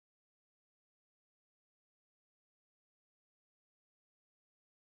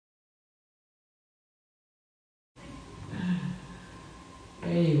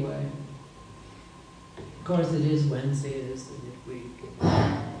Anyway, of course it is Wednesday, it is the midweek,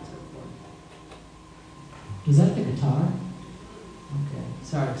 and so forth. Is that the guitar? Okay,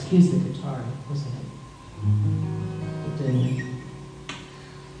 sorry, excuse the guitar. Of course I had.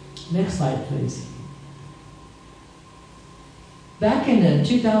 Next slide, please. Back in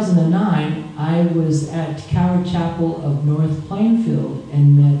 2009, I was at Calvary Chapel of North Plainfield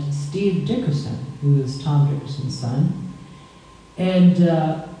and met Steve Dickerson, who is Tom Dickerson's son. And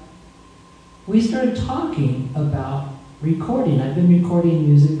we started talking about recording. I've been recording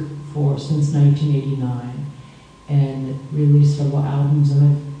music since 1989 and released several albums. And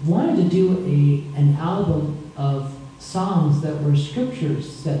I wanted to do an album of songs that were scriptures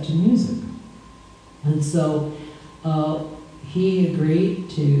set to music. And so he agreed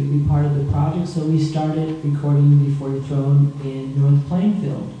to be part of the project, so we started recording Before Your Throne in North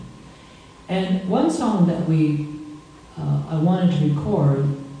Plainfield. And one song that I wanted to record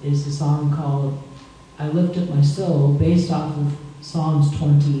is a song called I Lift Up My Soul, based off of Psalms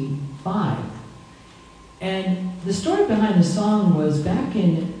 25. And the story behind the song was back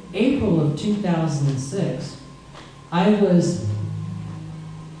in April of 2006, I was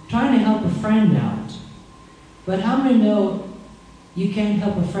trying to help a friend out. But how many know you can't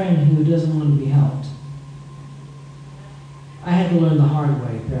help a friend who doesn't want to be helped? I had to learn the hard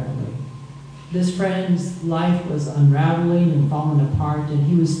way, apparently. This friend's life was unraveling and falling apart, and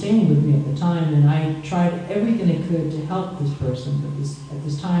he was staying with me at the time, and I tried everything I could to help this person, but at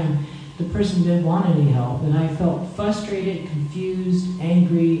this time, the person didn't want any help, and I felt frustrated, confused,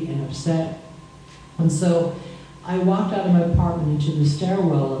 angry, and upset. And so I walked out of my apartment into the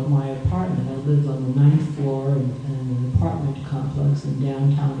stairwell of my apartment. I lived on the 9th floor in an apartment complex in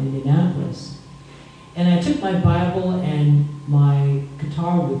downtown Indianapolis. And I took my Bible and my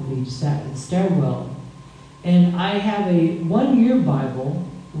guitar with me, sat in the stairwell. And I have a 1-year Bible,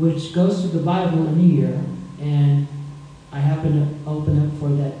 which goes through the Bible in a year, and I happened to open up for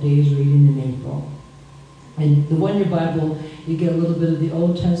that day's reading in April. And the 1-year Bible, you get a little bit of the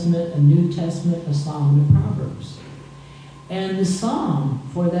Old Testament, a New Testament, a Psalm, and a Proverbs. And the psalm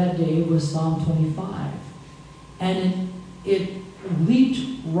for that day was Psalm 25. And it leaped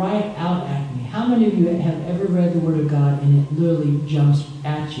right out at me. How many of you have ever read the Word of God and it literally jumps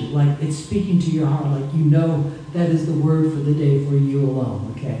at you? Like it's speaking to your heart, like you know that is the word for the day for you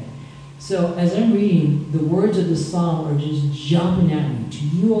alone, okay? So as I'm reading, the words of the psalm are just jumping at me. To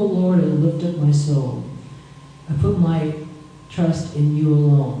you, O Lord, I lift up my soul. I put my trust in you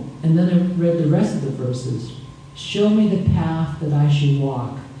alone. And then I read the rest of the verses. Show me the path that I should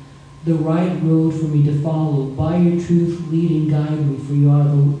walk, the right road for me to follow. By your truth, lead and guide me, for you are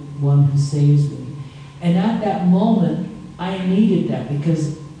the one who saves me. And at that moment, I needed that,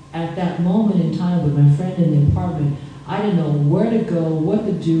 because at that moment in time with my friend in the apartment, I didn't know where to go, what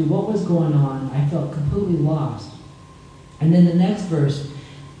to do, what was going on. I felt completely lost. And then the next verse,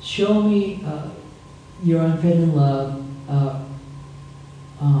 show me your unfailing love,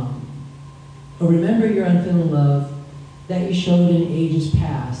 or remember your unfailing love that you showed in ages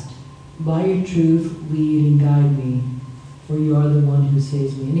past. By your truth, lead and guide me, for you are the one who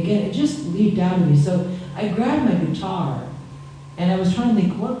saves me. And again, it just leaped out of me. So I grabbed my guitar, and I was trying to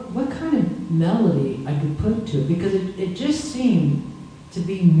think what kind of melody I could put to it, because it just seemed to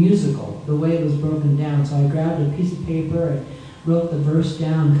be musical, the way it was broken down. So I grabbed a piece of paper, I wrote the verse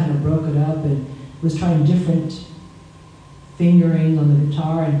down, kind of broke it up, and was trying different fingering on the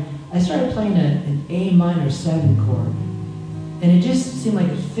guitar. And I started playing an A minor 7 chord. And it just seemed like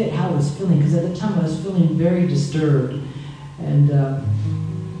it fit how I was feeling, because at the time I was feeling very disturbed. And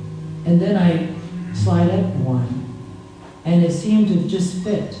then I slide up one, and it seemed to just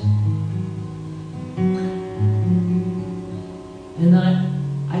fit. And then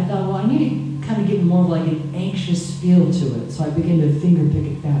I thought, well, I need to kind of give more of like an anxious feel to it. So I began to finger pick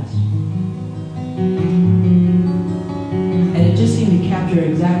it fast. And it just seemed to capture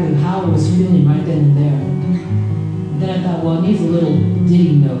exactly how I was feeling right then and there. And then I thought, well, it needs a little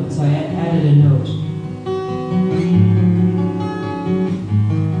ditty note, so I added a note.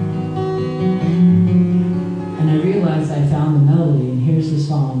 And I realized I found the melody, and here's the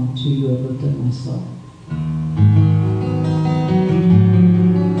song, To You I Lift Up My Soul.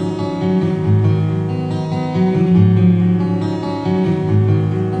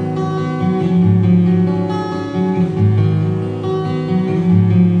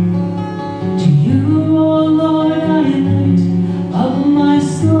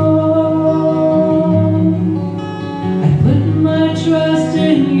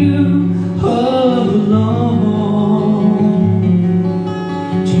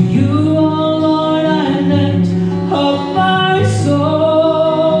 To you, oh Lord, I lift up my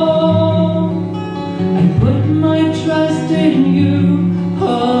soul.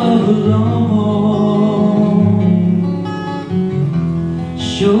 alone.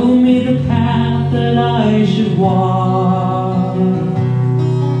 Show me the path that I should walk,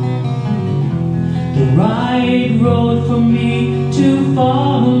 the right road for me to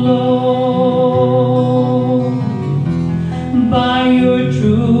follow. By your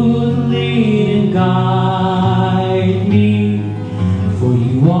truth lead and guide me, for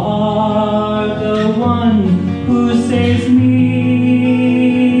you are the one who saves me.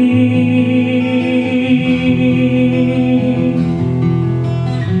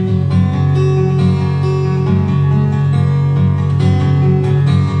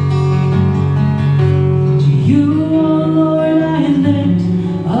 To you, O Lord, I lift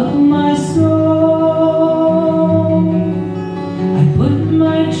up my soul. I put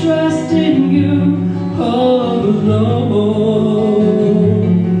my trust in you alone.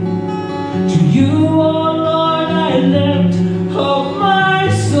 To you, O Lord, I lift up my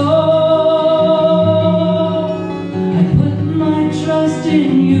soul. I put my trust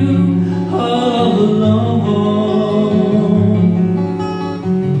in you alone.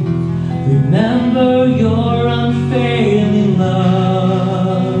 Remember your unfailing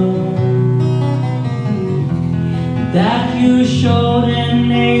love that you showed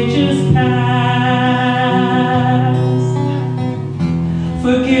in ages past.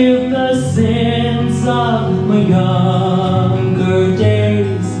 Forgive the sins of my younger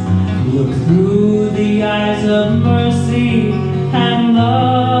days. Look through the eyes of mercy and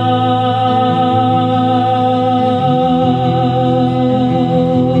love.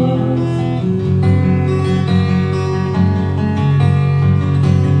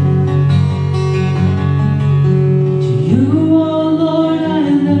 To you, O Lord, I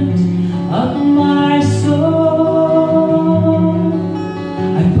lift up my soul.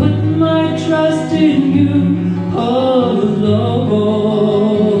 I put my trust in you alone.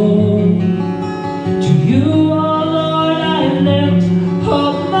 To you, O Lord, I lift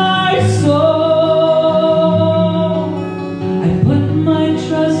up my soul. I put my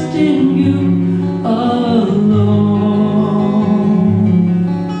trust in you alone.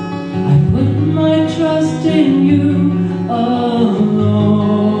 I put my trust in you alone.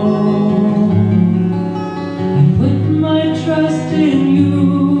 I put my trust in you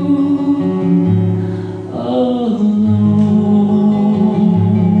alone.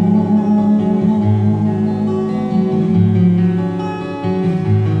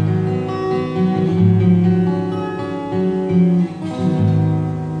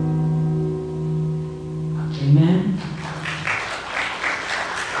 Amen.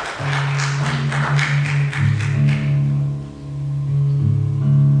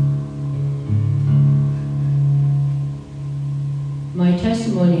 My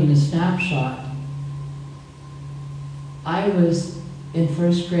testimony in a snapshot. I was in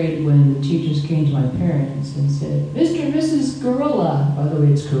first grade when the teachers came to my parents and said, Mr. and Mrs. Carrillo, by the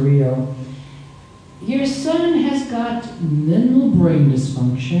way it's Carrillo, your son has got minimal brain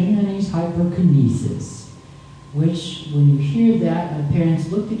dysfunction and he's hyperkinesis. Which, when you hear that, my parents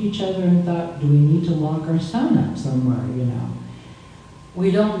looked at each other and thought, do we need to lock our son up somewhere, you know?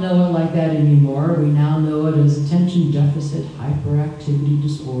 We don't know it like that anymore. We now know it as attention deficit hyperactivity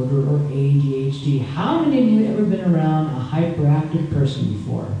disorder, or ADHD. How many of you have ever been around a hyperactive person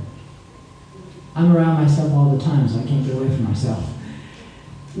before? I'm around myself all the time, so I can't get away from myself.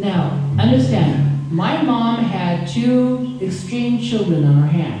 Now, understand, my mom had 2 extreme children on her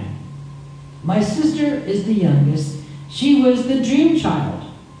hand. My sister is the youngest. She was the dream child.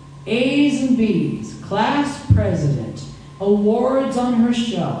 A's and B's, class president, awards on her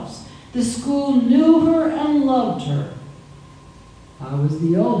shelves. The school knew her and loved her. I was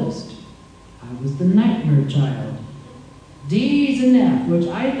the oldest. I was the nightmare child. D's and F, which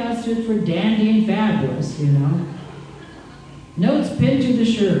I thought stood for dandy and fabulous, you know. Notes pinned to the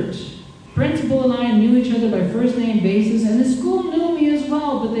shirt. Principal and I knew each other by first name basis, and the school knew me as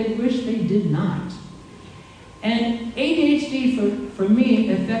well, but they wished they did not. And ADHD for me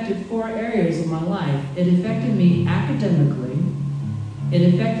affected 4 areas of my life. It affected me academically, it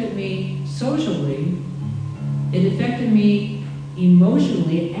affected me socially, it affected me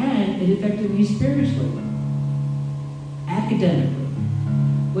emotionally, and it affected me spiritually. Academically.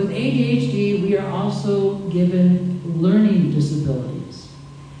 With ADHD, we are also given learning disabilities.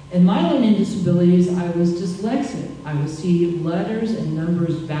 In my learning disabilities, I was dyslexic. I would see letters and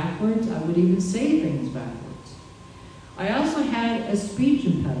numbers backwards. I would even say things backwards. I also had a speech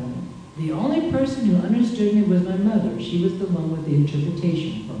impediment. The only person who understood me was my mother. She was the one with the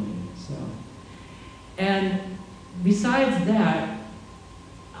interpretation for me. And besides that,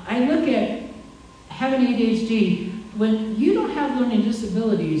 I look at having ADHD, when you don't have learning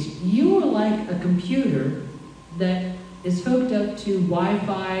disabilities, you are like a computer that is hooked up to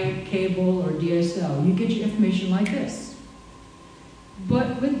Wi-Fi, cable, or DSL. You get your information like this.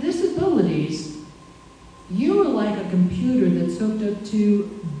 But with disabilities, you are like a computer that's hooked up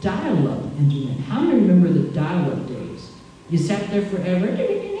to dial-up internet. How many remember the dial-up days? You sat there forever.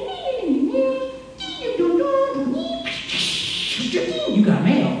 You got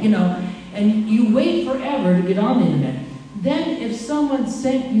mail, and you wait forever to get on the internet. Then if someone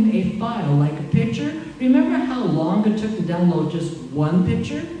sent you a file, like a picture, remember how long it took to download just one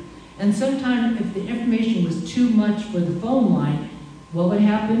picture? And sometimes if the information was too much for the phone line, what would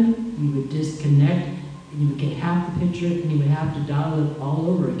happen? You would disconnect, and you would get half the picture, and you would have to dial it all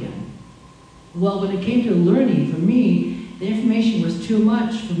over again. Well, when it came to learning, for me, the information was too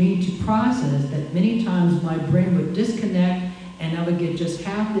much for me to process, that many times my brain would disconnect, and I would get just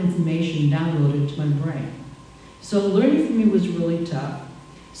half the information downloaded to my brain. So learning for me was really tough.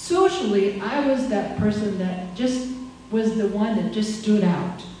 Socially, I was that person that just was the one that just stood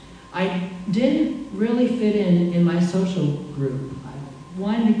out. I didn't really fit in my social group.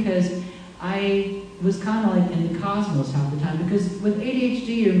 One, because I was kind of like in the cosmos half the time, because with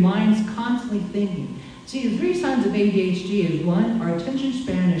ADHD, your mind's constantly thinking. See, the 3 signs of ADHD is, 1, our attention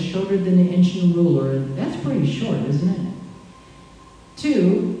span is shorter than an ancient ruler, and that's pretty short, isn't it?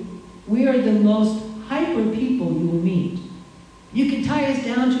 2, we are the most hyper people you will meet. You can tie us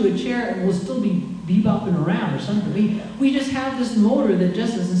down to a chair and we'll still be bebopping around or something. We just have this motor that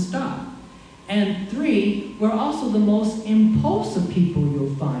just doesn't stop. And 3, we're also the most impulsive people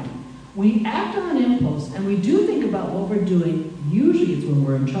you'll find. We act on impulse, and we do think about what we're doing. Usually it's when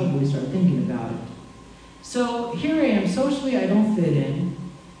we're in trouble we start thinking about it. So here I am. Socially, I don't fit in.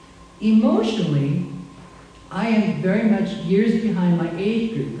 Emotionally, I am very much years behind my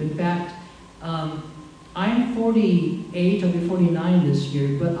age group. In fact, I'm 48, I'll be 49 this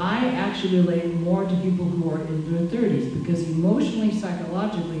year, but I actually relate more to people who are in their 30s, because emotionally,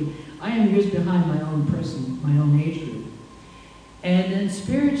 psychologically, I am years behind my own person, my own age group. And then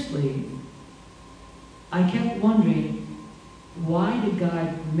spiritually, I kept wondering, why did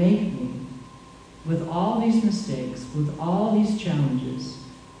God make me with all these mistakes, with all these challenges?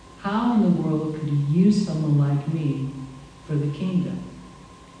 How in the world could He use someone like me for the kingdom?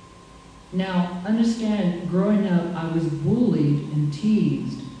 Now, understand, growing up, I was bullied and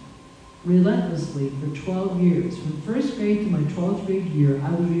teased relentlessly for 12 years. From 1st grade to my 12th grade year, I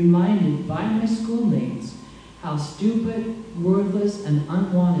was reminded by my schoolmates how stupid, worthless, and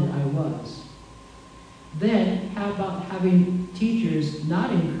unwanted I was. Then, how about having teachers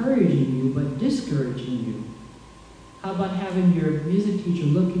not encouraging you, but discouraging you? How about having your music teacher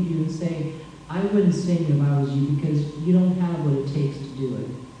look at you and say, I wouldn't sing if I was you because you don't have what it takes to do it.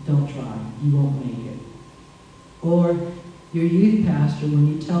 Don't try. You won't make it. Or your youth pastor, when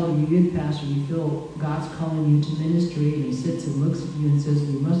you tell your youth pastor you feel God's calling you to ministry, and he sits and looks at you and says,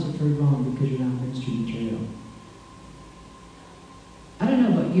 we must have heard wrong because you're not ministry material. I don't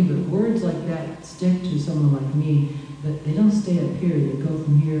know about you, but words like that stick to someone like me, but they don't stay up here. They go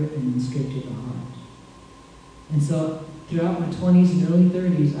from here and then straight to the heart. And so throughout my 20s and early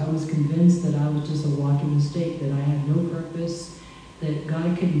 30s, I was convinced that I was just a walking mistake, that I had no purpose, that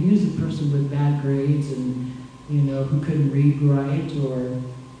God could use a person with bad grades and, who couldn't read right or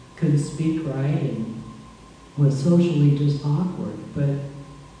couldn't speak right and was socially just awkward. But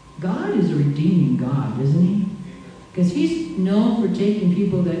God is a redeeming God, isn't He? Because He's known for taking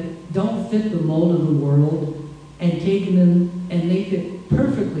people that don't fit the mold of the world and taking them, and they fit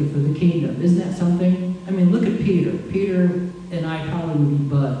perfectly for the kingdom. Isn't that something? I mean, look at Peter. Peter and I probably would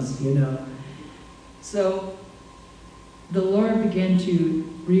be buds, So the Lord began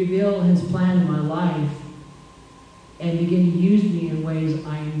to reveal His plan in my life and begin to use me in ways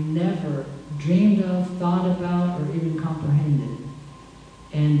I never dreamed of, thought about, or even comprehended.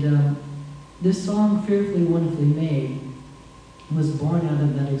 And this song, Fearfully, Wonderfully Made, was born out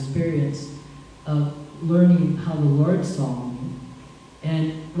of that experience of learning how the Lord saw me.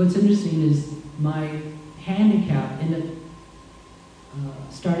 And what's interesting is my handicap ended up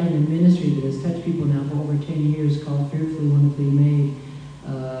starting a ministry that has touched people now for over 10 years called Fearfully, Wonderfully Made,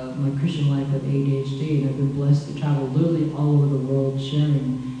 my Christian life with ADHD. And I've been blessed to travel literally all over the world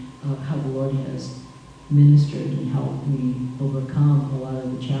sharing how the Lord has ministered and helped me overcome a lot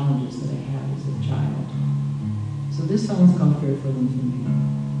of the challenges that I had as a child. So this song is called Fearfully, Wonderfully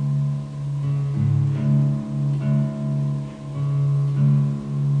Made.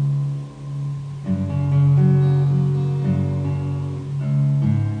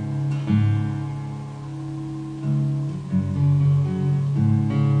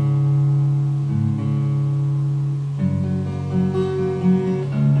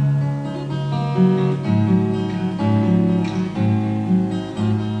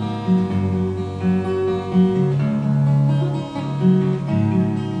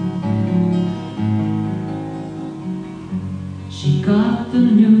 got the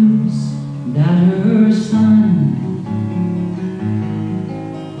news that her son,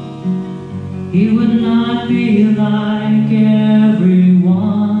 he would not be like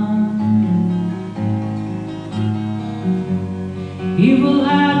everyone. He will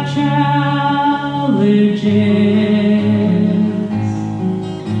have challenges,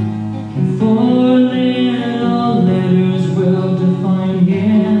 and 4 little letters will define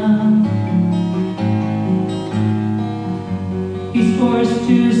him. He's forced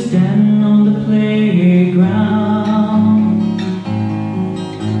to stand on the playground.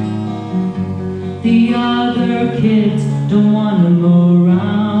 The other kids don't want him around.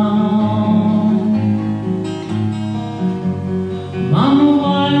 Mama,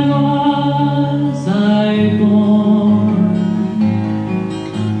 why was I born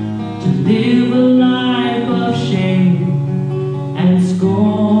to live a life of shame and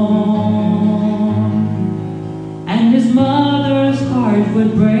scorn? And his mother's heart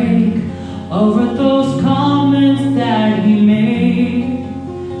would break over those comments that he made.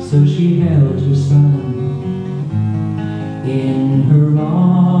 So she held her son in her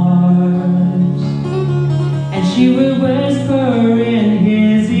arms, and she would whisper in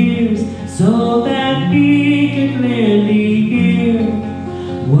his ears so that he could clearly hear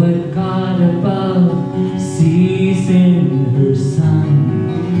what God above sees in her son.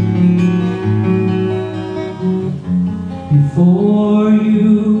 Before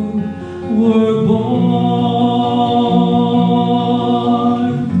you were born,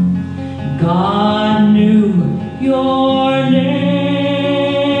 God knew your name,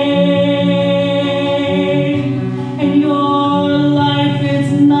 and your life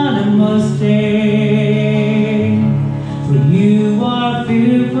is not a mistake, for you are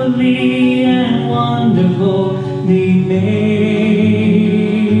fearfully and wonderfully made.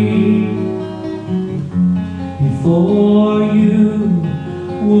 Before you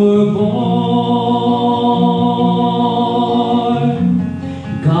were born,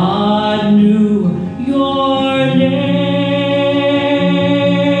 God knew your name,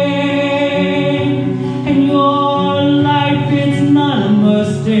 and your life is not a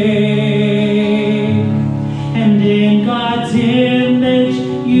mistake, and in God's image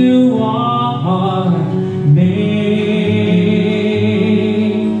you are made.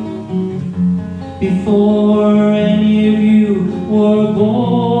 Before any of you were born,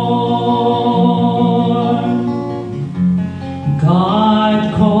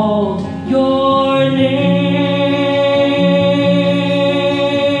 God called your name,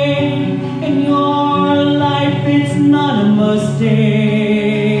 and your life it's not a mistake.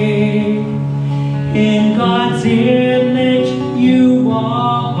 In God's image you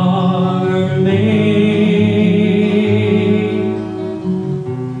are made.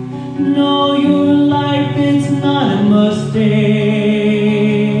 No, your life is not a mistake,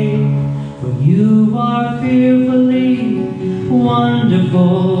 for you are fearfully,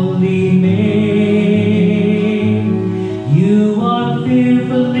 wonderfully made. You are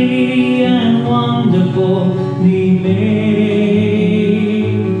fearfully and wonderfully made.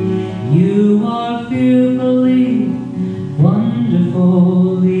 You are fearfully,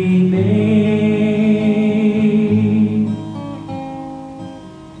 wonderfully made.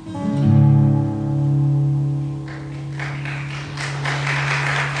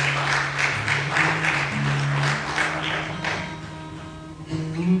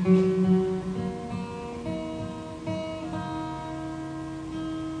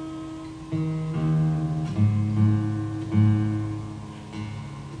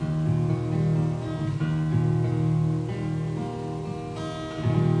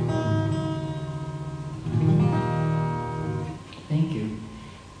 Thank you.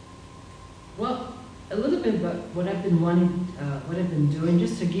 Well, a little bit about what I've been what I've been doing,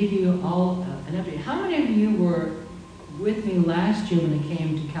 just to give you all an update. How many of you were with me last year when I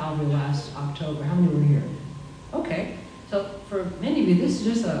came to Calvary last October? How many were here? Okay. So for many of you, this is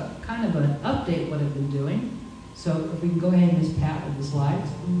just a kind of an update what I've been doing. So if we can go ahead and just pat with the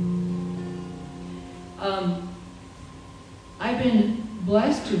slides. I've been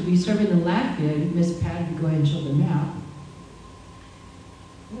blessed to be serving in Latvia. Miss Pat, if you go ahead and show the map.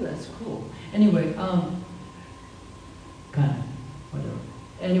 Ooh, that's cool. Anyway, kind of, whatever.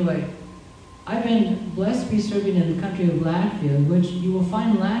 Anyway, I've been blessed to be serving in the country of Latvia, which you will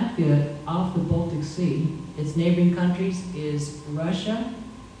find Latvia off the Baltic Sea. Its neighboring countries is Russia,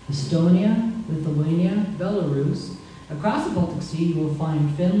 Estonia, Lithuania, Belarus. Across the Baltic Sea, you will find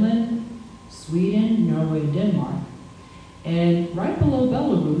Finland, Sweden, Norway, Denmark. And right below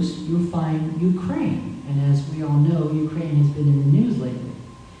Belarus, you'll find Ukraine. And as we all know, Ukraine has been in the news lately.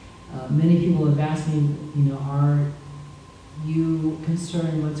 Many people have asked me, you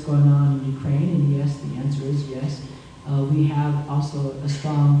concerned what's going on in Ukraine? And yes, the answer is yes. We have also a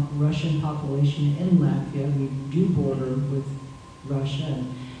strong Russian population in Latvia. We do border with Russia.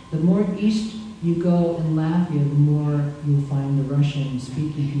 And the more east you go in Latvia, the more you'll find the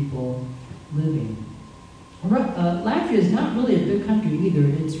Russian-speaking people living. Latvia is not really a big country either.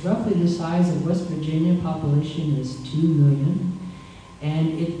 It's roughly the size of West Virginia. Population is 2 million.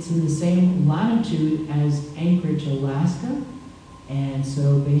 And it's in the same latitude as Anchorage, Alaska. And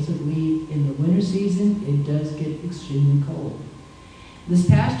so basically in the winter season, it does get extremely cold. This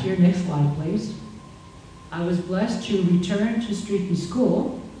past year, next slide please, I was blessed to return to Streaky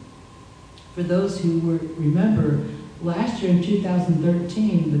School. For those who remember, last year in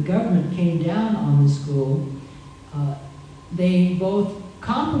 2013, the government came down on the school. They both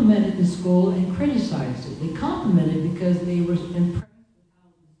complimented the school and criticized it. They complimented because they were impressed with how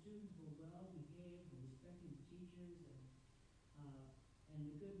the students were well behaved and respecting the teachers and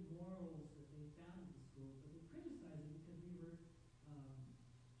the good morals that they found at the school. But they criticized it because we were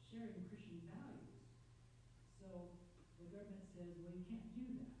sharing Christian values. So the government says, well, you can't do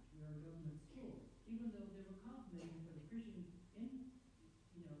that. We are a government school. Even though they were complimenting for the Christian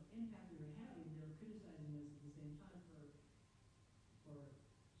impact we were having, they were criticizing us at the same time for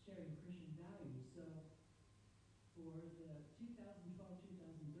sharing Christian values. So for the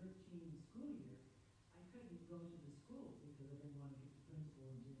 2012-2013 school year, I couldn't go to the school because I didn't want to get the principal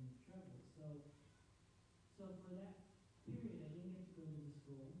into any trouble. So for that period, I didn't get to go to the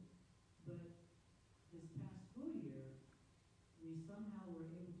school. But this past school year, we somehow were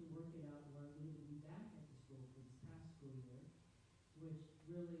able to work it out where I was able to be back at the school for this past school year, which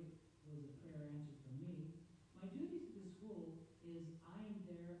really was a prayer answered from me. My duties at the school is I am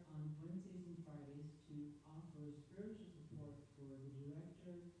there on Wednesdays and Fridays to offer spiritual support for the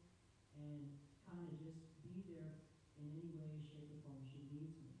director and kind of just be there in any way, shape, or form she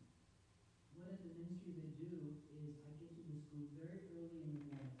needs me. One of the ministries I do is I get to the school very early in the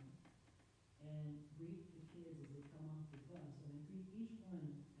morning and greet the kids as they come off the bus, and I greet each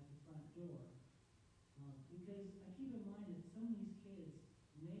one at the front door. Because I keep in mind that some of these kids,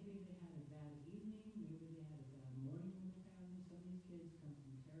 maybe they had a bad evening, maybe they had a bad morning with their family. Some of these kids come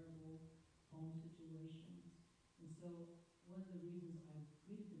from terrible home situations. And so one of the reasons I've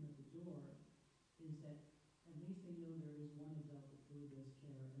greeted them at the door is that at least they know there is one adult that really does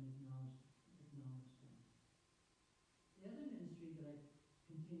care and acknowledge them. The other ministry that I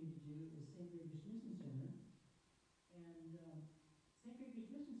continue to do is St. Gregor's Mission Center. And St. Gregor's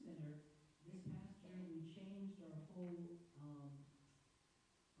Mission Center, this past year we changed our whole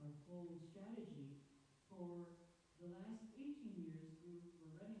strategy. For the last 18 years, we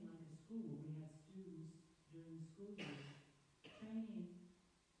were running like a school where we had students during the school year training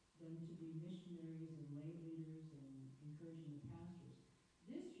them to be missionaries and lay leaders and encouraging the pastors.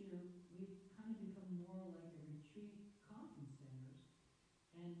 This year, we've kind of become more like a retreat conference centers,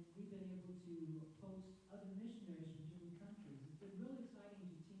 and we've been able to post other missionaries from different countries. It's been really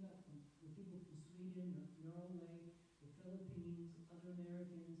exciting to team up with people from Sweden, Norway, the Philippines, other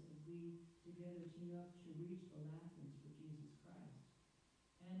Americans, as we together team up to reach the Latvians for Jesus Christ.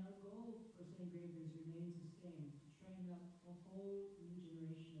 And our goal for St. Gregory's remains the same, to train up a whole new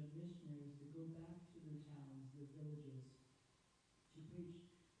generation of missionaries to go back to their towns, their villages, to preach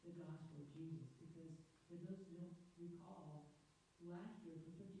the gospel of Jesus. Because for those who don't recall, Latvia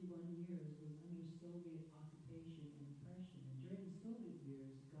for 51 years was under Soviet occupation and oppression. And during the Soviet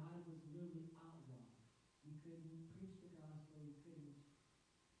years, God was literally outlawed. You couldn't preach the gospel, you couldn't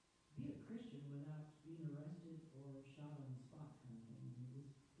be a Christian without being arrested or shot on the spot kind of thing. I mean, it was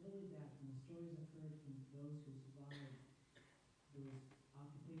really bad. From the stories I've heard from those who survived those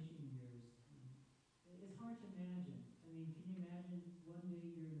occupation years, it's hard to imagine. I mean, can you imagine one day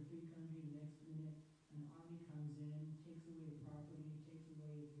you're in a free country, the next minute an army comes in, takes away your property, takes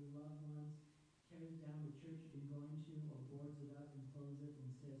away your loved ones, tears down the church you've been going to, or boards it up and closes it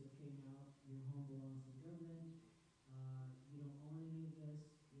and says, okay, now your home belongs to the government. You don't own any of this.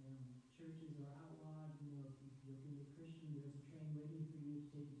 Churches are outlawed. If you're going to be a Christian, there's a train waiting for you to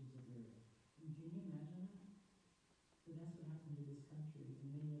take you to Siberia. I mean, can you imagine that? So that's what happened to this country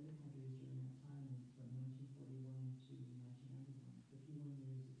and many other countries during that time, from 1941 to 1991, 51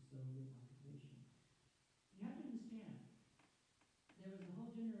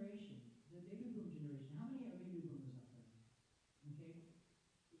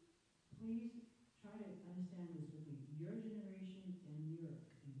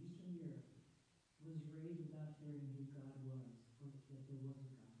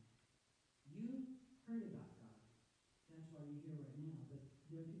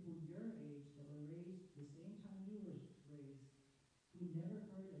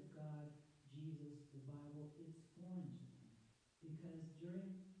 the Bible, it's foreign to them. Because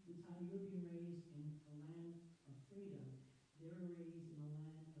during the time you were being raised in a land of freedom, they were raised in a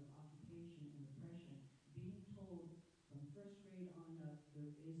land of occupation and oppression, being told from first grade on up,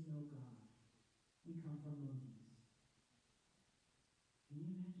 there is no God. We come from monkeys. Can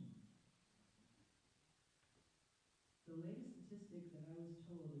you imagine? The latest statistic that I was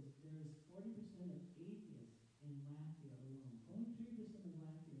told is there is 40% of atheists in Latvia alone. Only 3% of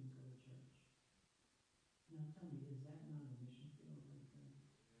Latvians go to church. Now tell me, is that not a mission field right there?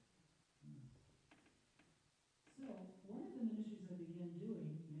 Hmm. So, one of the ministries I began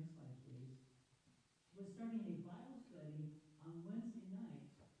doing, next slide please, was starting a Bible study on Wednesday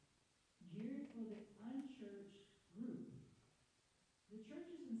nights geared for the unchurched group. The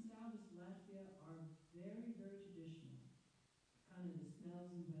churches in Southeast Latvia are very, very traditional. Kind of the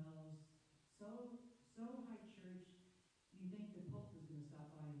smells and bells. So high church, you think the Pope is going to stop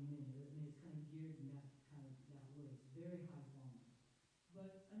by in a minute. I mean, it's kind of geared in that way. It's very high quality.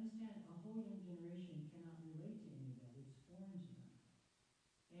 But understand, a whole young generation cannot relate to any of that. It's foreign to them.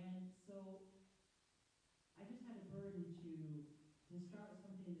 And so, I just had a burden to start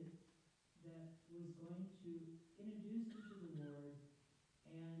something that was going to introduce them to the Lord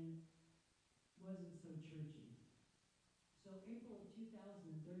and wasn't so churchy. So April of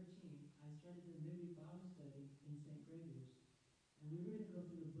 2013, I started the midweek Bible study in St. Gregory's. And we were going to go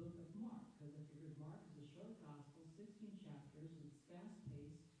through the book of Mark, because I figured Mark is a short gospel, 16 chapters, it's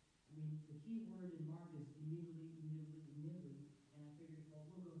fast-paced. I mean, the key word in Mark is immediately, and I figured, well,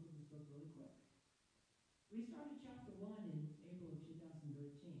 we'll go through this book really quick. We started chapter 1 in April of 2013.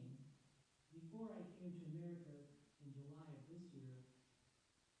 Before I came to America in July of this year,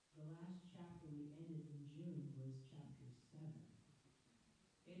 the last chapter we ended in June was chapter 7.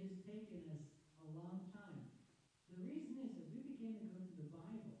 It has taken us a long time. The reason is, as we began to go through the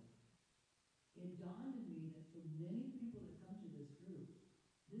Bible, it dawned on me that for many people that come to this group,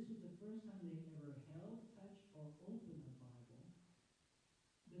 this was the first time they ever held, touched, or opened a Bible.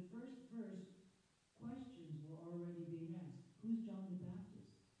 The first verse, questions were already being asked. Who's John the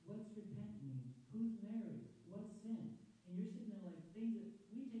Baptist? What's repent mean? Who's Mary? What's sin? And you're sitting there like things that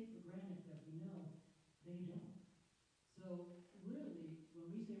we take for granted that we know, they don't. So literally,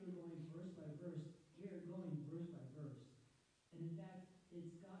 when we say we're going verse by verse, we are going verse by verse. And in fact,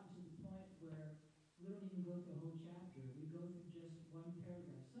 it's gotten to the point where we don't even go through a whole chapter. We go through just one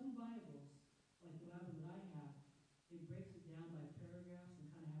paragraph. Some Bibles, like the Bible that I have, it breaks it down by paragraphs and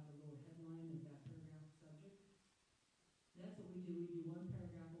kind of have a little headline of that paragraph subject. That's what we do. We do one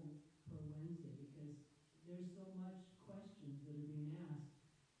paragraph per Wednesday because there's so much questions that are being asked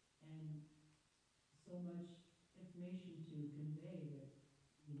and so much information to convey that,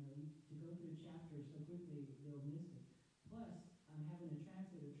 to go through a chapter so quickly, they'll miss it. Plus, I'm having a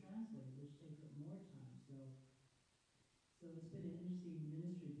translator translate, which takes up more time. So it's been an interesting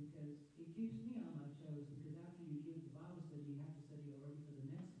ministry because it keeps me on my toes, because after you give the Bible study, you have to study already for the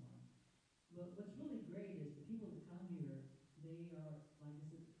next one. But what's really great is the people that come here, they are, like I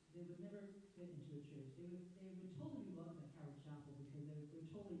said, they would never fit into a church. They would totally be welcome at Calvary Chapel because they're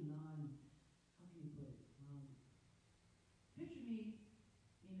totally how can you put it? Picture me,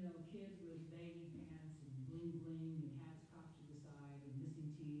 kids with baggy pants and bling bling and hats cocked to the side and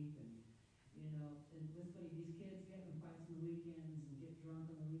missing teeth and what's funny, these kids get in fights on the weekends and get drunk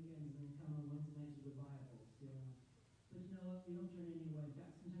on the weekends and then come on Wednesday nights with their Bibles, But you know what? We don't turn anyone. In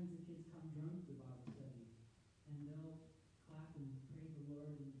fact, sometimes the kids come drunk to the Bible study and they'll clap and praise the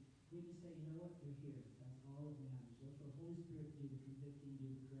Lord, and we just say, you know what? They're here. That's all that matters. Let the Holy Spirit do the convicting,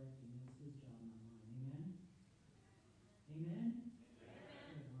 do the correcting. That's His job, not mine. Amen? Amen? Amen.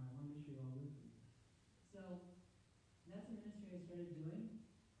 Good. All right, I want to make sure you're all with me. So, that's a ministry I started doing.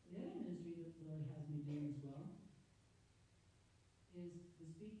 The other ministry that the Lord has me doing as well is the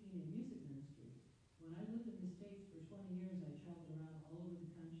speaking and music ministry. When I lived in the States for 20 years, I traveled around all over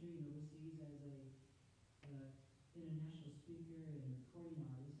the country and overseas as a international speaker and recording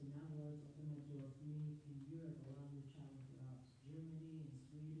artist, and now the Lord's opened that door for me in Europe, allowing me to travel throughout Germany and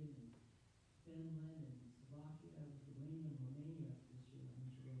Sweden and Finland and Slovakia, Lithuania, and Romania this year. I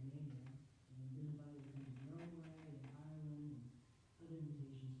went to Romania, and been invited to Norway and Ireland, and other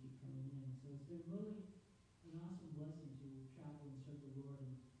invitations keep coming in. So it's been really an awesome blessing to travel and serve the Lord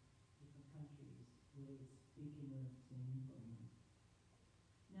in different countries, whether it's speaking or singing for Him.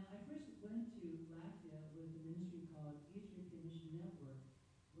 Now, I first went to Latvia with a ministry called East European Mission Network,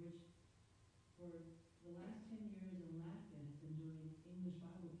 which for the last 10 years in Latvia has been doing English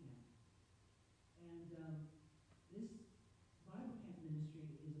Bible camp. And this Bible camp ministry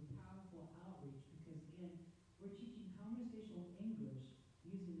is a powerful outreach because, again, we're teaching conversational English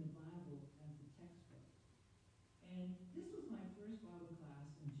using the Bible as the textbook.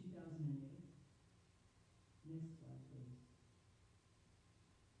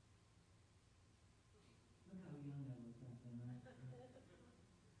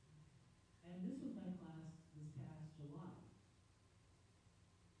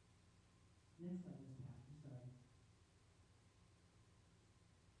 Next slide, Ms. Pastor, sorry.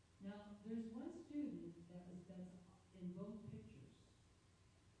 Now, there's one student that's in both pictures.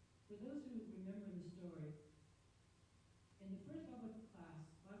 For those who remember the story, in the first Bible camp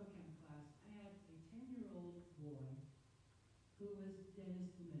class, I had a 10-year-old boy who was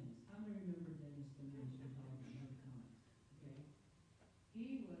Dennis the Menace. How many remember Dennis the Menace from the comics? Okay?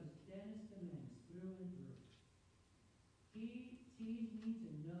 He was Dennis the Menace through and through. He teased me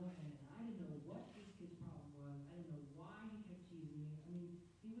to no end. I didn't know what this kid's problem was. I didn't know why he kept teasing me. I mean,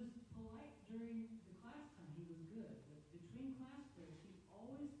 he was polite during the class time. He was good. But between class breaks, he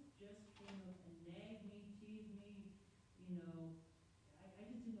always just came up and nagged me, teased me. You know, I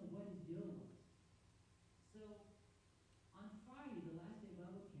just didn't know what his deal was. So, on Friday, the last day of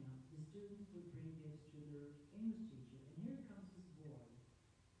Bible camp, the students would bring gifts to their English teacher. And here comes this boy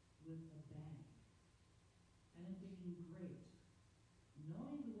with a bag. And I'm thinking, great.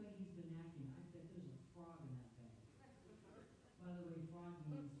 Knowing the way he's been acting, I bet there's a frog in that bag. By the way, frog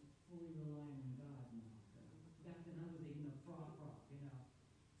means fully relying on God now. Back then I was thinking of frog, you know.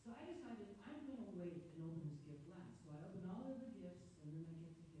 So I decided I'm going to wait and open this gift last. So I opened all of the gifts and then I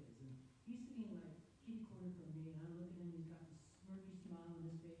get to his. And he's sitting like kitty corner from me and I'm looking at him, he's got this smirky smile on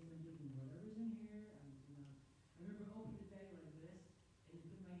his face and I'm thinking, whatever's in here, I remember opening the bag like this. And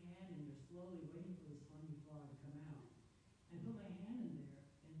put my hand in there slowly, waiting for this funny frog to come out. I put my hand in there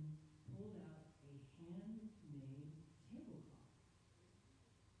and pulled out a handmade tablecloth.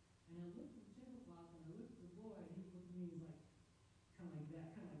 And I looked at the tablecloth and I looked at the boy and he looked at me and was like, kind of like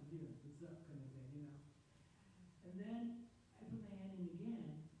that, kind of like, dude, what's up, kind of thing, you know. And then I put my hand in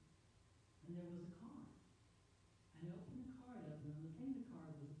again and there was a card. And I opened the card up and on the front of the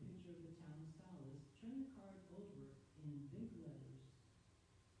card was a picture of the town stylist. Turned the card over in big letters.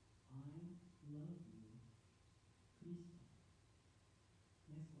 I love you, Cristo.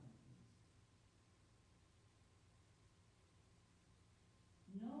 Next slide, please.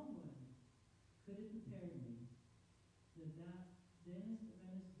 No one could have prepared me that Dennis the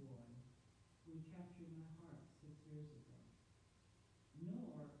Menace boy would capture my heart 6 years ago.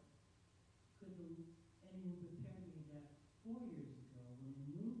 Nor could anyone prepare me that 4 years ago when I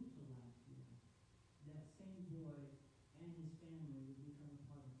moved to Latvia, that same boy and his family would become a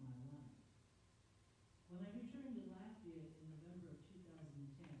part of my life. When I returned to Latvia in November of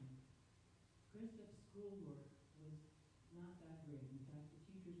 2010, Christoph's schoolwork was not that great. In fact, the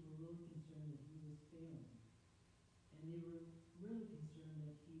teachers were really concerned that he was failing. And they were really concerned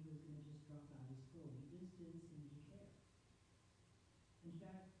that he was going to just drop out of school. He just didn't seem to care. In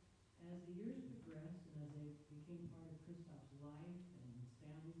fact, as the years progressed and as they became part of Christoph's life and his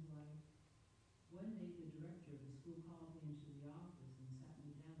family's life, one day, the director of the school called me into the office and sat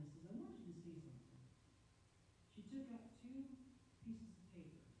me down and says, I want you to see something. She took out 2 pieces of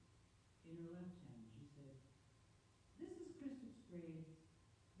paper in her left hand. She said, this is Christoph's grade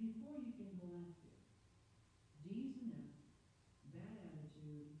before you came to Latvia. D's and F, bad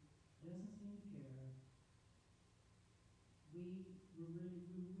attitude, doesn't seem to care. We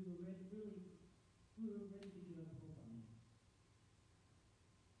were ready to give up hope on him.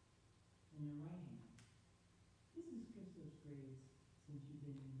 In her right hand. This is Christoph's grades since you've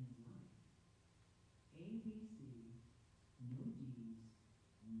been in his life. A, B, C, no D's,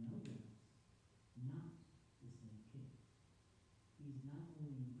 no F's, not the same kid. He's not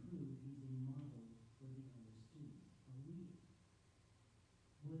only improved, he's a model for the other students, a leader.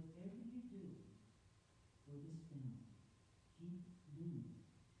 Whatever you do for this family, keep doing it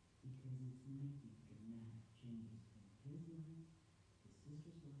because it's making dramatic changes in his life, his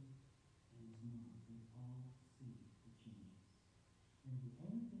sister's life, and his mom. We all see the changes. And the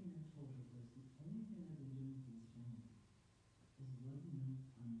only thing I told her was the only thing I've been doing for this family is loving them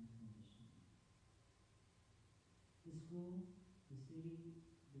unconditionally. The school, the city,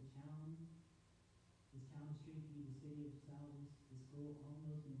 the town, this town street to be the city of Salas, the school all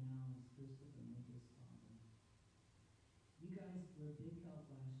knows me now as Christopher Maker's father. You guys were a big help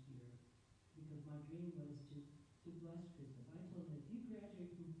last year because my dream was to bless Christopher. I told him, if you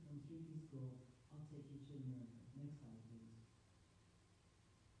graduate from Street School, I'll take you to America. Next slide, please.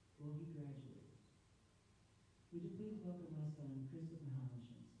 Well, he graduated. Would you please welcome my son, Christopher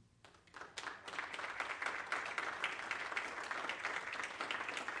Hamilton.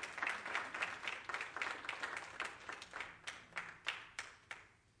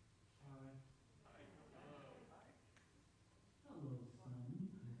 Hello, son.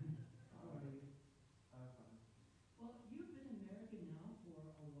 How are you? Fine. Well, you've been American now for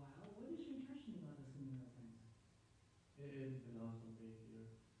a while. What is your impression about us Americans? It's been awesome being here.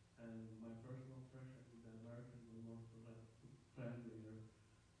 And my personal impression is that Americans are more friendlier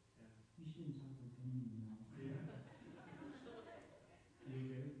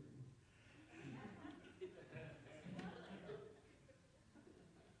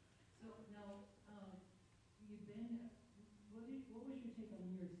you've been, what was your take on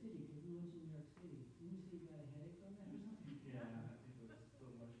New York City? Because we went to New York City. Didn't you say you got a headache from that or something? Yeah, it was so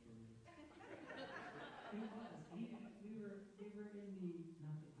much for me. It was. We were in the,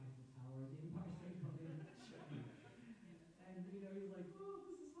 not the Eiffel Tower, the Empire State Building. And, he was like, oh,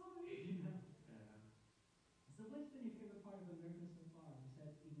 this is high, Yeah. So what's been your favorite part of America so far,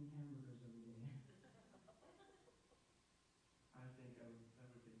 besides eating hamburgers every day? I think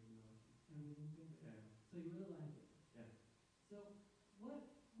everything, Everything's good? Yeah. So you really like it? Yeah. So what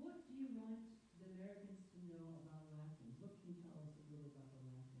do you want the Americans to know about Latins? What can you tell us a little about the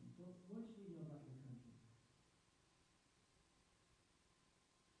Latins? What should we know about your country?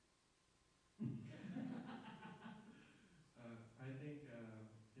 I think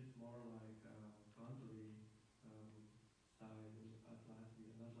it's more like country side of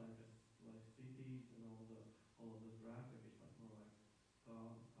Latvia, not like cities and all of the traffic. It's like more like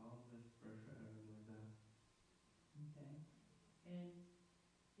calmness, fresh air, and like that. Okay. And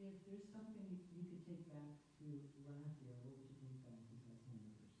if there's something you could take back to Latvia, what would you take back besides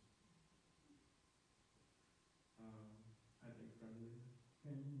hamburgers? I think friendly.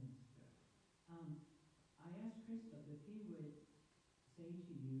 Friendliness. Yeah. I asked Christoph if he would say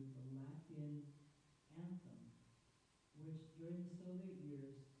to you the Latvian anthem, which during the Soviet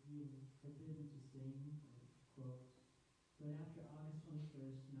years you were forbidden to sing or quote, but after August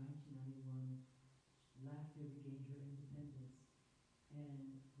 21st, 1991, Latvia regained her independence,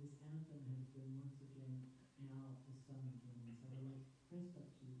 and this anthem has been once again now sung again. So I'd like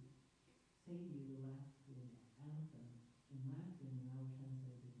Christoph to say to you the Latvian anthem in Latvian, and I will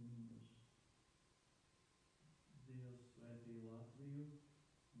translate it in English. Dievs svētī Latviju,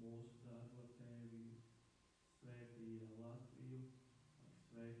 mūsu dārgo tēvi, svētīja Latviju,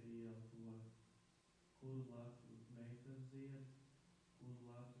 svētīja to, kuru Latviju meitas dzied, kuru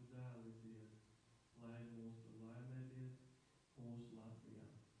Latviju dēli dzied, lai mūsu laimē dzied, mūsu Latvijā.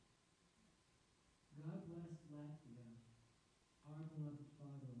 God bless Latvia, our beloved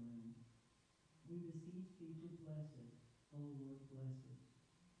fatherland. We beseech thee to bless it, O Lord, bless it.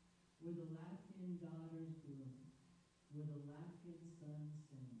 Where the Latvian daughters bloom, where the Latvian sons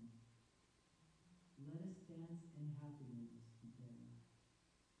sing, let us dance in happiness there,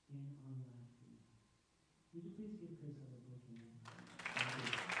 in our Latvia. Would you please give Chris a little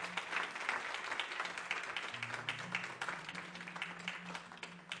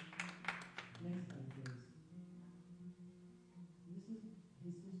Next slide, please. This is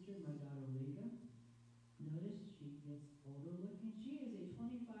his sister, my daughter Liga. Notice she gets older looking. She is a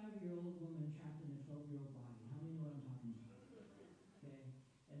 25-year-old woman trapped in a 12-year-old body. How many know what I'm talking about? Okay.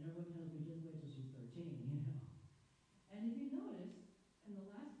 And everyone tells me just wait till she's 13, And if you notice, in the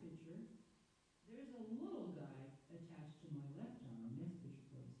last picture, there's a little guy attached to my left arm. Next picture,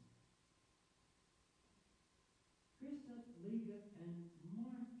 please. Christoph, Liga, and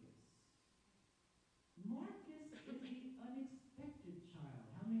Marcus. Marcus is the unexpected child.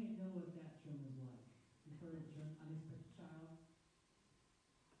 How many know what that term is like? You've heard the term unexpected child?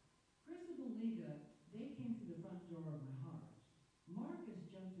 Christoph and Liga, they came through the front door of my heart. Marcus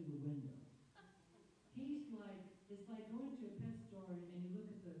jumped through the window. He's like, it's like going to a pet store and you look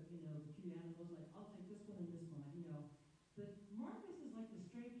at the cute animals, like, I'll take this one and this one, But Marcus is like the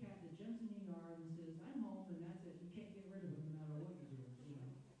stray cat that jumps in the yard and says, I'm home, and that's it. You can't get rid of him no matter what you do,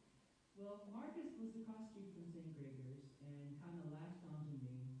 Well, Marcus was across the street from St. Gregor's and kind of latched onto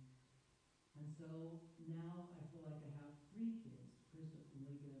me. And so now I feel like I have 3 kids, Christoph,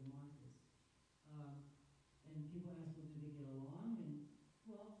 Liga, and Marcus. And people ask, well, do they get along? And,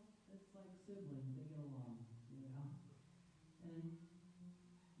 well, it's like siblings, they get along, And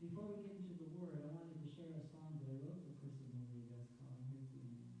before we get into the Word, I wanted to share a song that I wrote for Christoph and Liga called Here to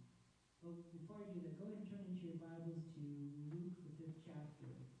You. But before I do that, go ahead and turn into your Bibles to Luke, the 5th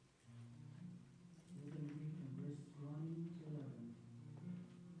chapter. We're going to read from verse 1 to 11.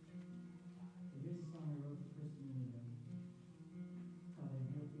 So here's a song I wrote for Christoph and Liga. It's called I'm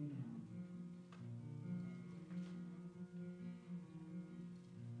Here for You Now.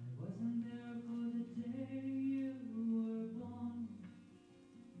 I wasn't there for the day you were born.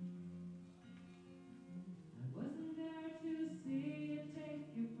 I wasn't there to see you take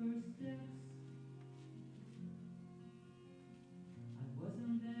your first steps. I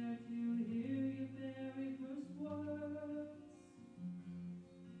wasn't there to hear your very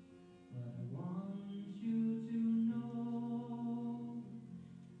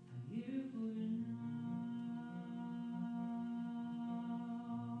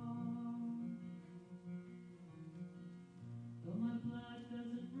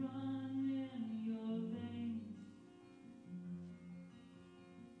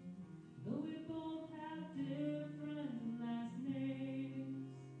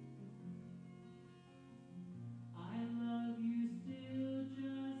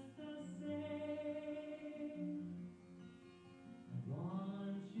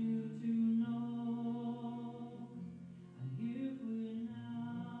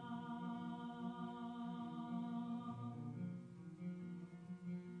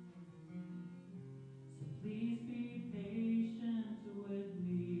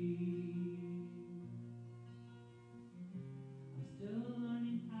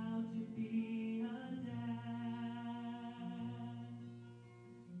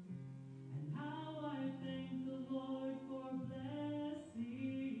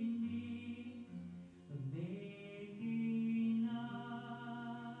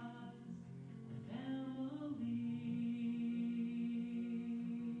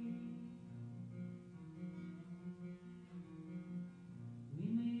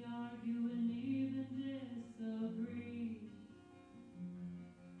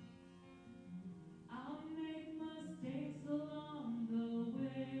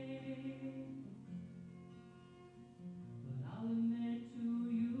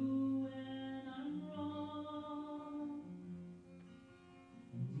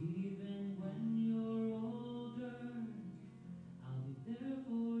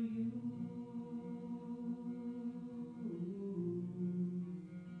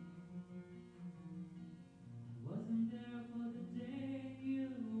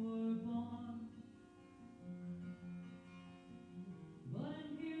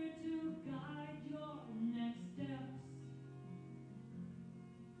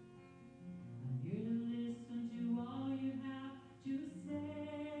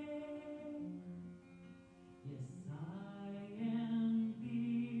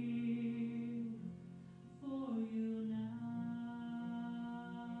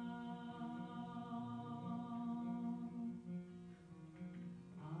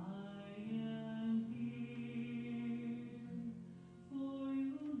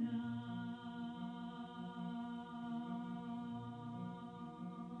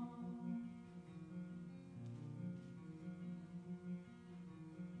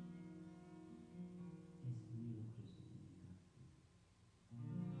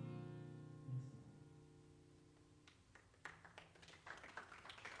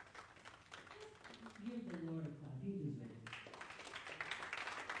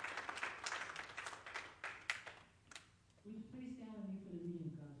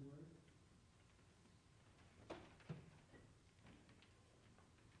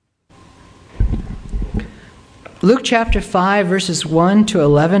Luke chapter 5, verses 1 to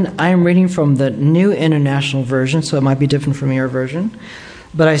 11. I am reading from the New International Version, so it might be different from your version.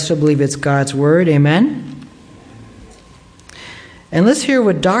 But I still believe it's God's Word. Amen? And let's hear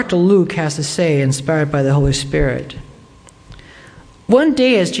what Dr. Luke has to say, inspired by the Holy Spirit. One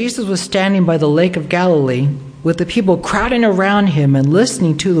day, as Jesus was standing by the Lake of Galilee, with the people crowding around him and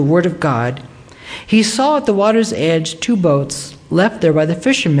listening to the Word of God, he saw at the water's edge 2 boats left there by the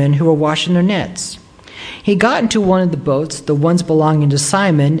fishermen who were washing their nets. He got into one of the boats, the ones belonging to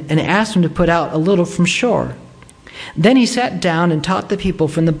Simon, and asked him to put out a little from shore. Then he sat down and taught the people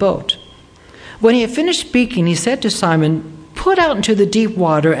from the boat. When he had finished speaking, he said to Simon, "Put out into the deep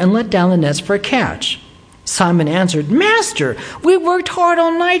water and let down the nets for a catch." Simon answered, "Master, we worked hard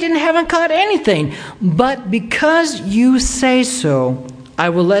all night and haven't caught anything. But because you say so, I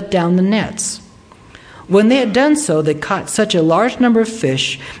will let down the nets." When they had done so, they caught such a large number of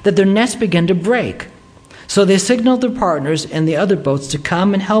fish that their nets began to break. So they signaled their partners in the other boats to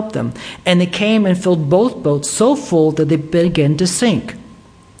come and help them. And they came and filled both boats so full that they began to sink.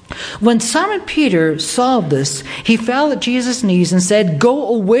 When Simon Peter saw this, he fell at Jesus' knees and said, "Go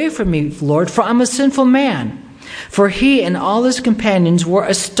away from me, Lord, for I'm a sinful man." For he and all his companions were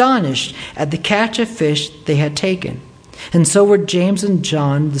astonished at the catch of fish they had taken. And so were James and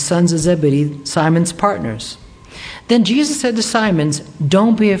John, the sons of Zebedee, Simon's partners. Then Jesus said to Simon,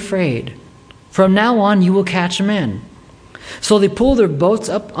 "Don't be afraid. From now on you will catch men." So they pulled their boats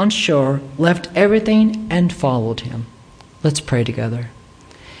up on shore, left everything, and followed him. Let's pray together.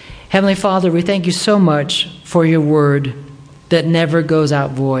 Heavenly Father, we thank you so much for your word that never goes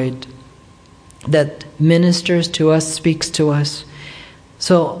out void, that ministers to us, speaks to us.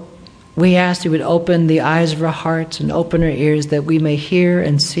 So we ask you would open the eyes of our hearts and open our ears that we may hear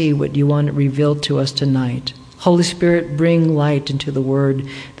and see what you want revealed to us tonight. Holy Spirit, bring light into the word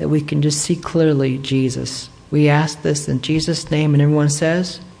that we can just see clearly Jesus. We ask this in Jesus' name, and everyone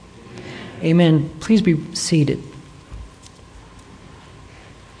says, Amen. Please be seated.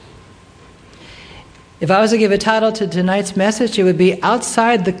 If I was to give a title to tonight's message, it would be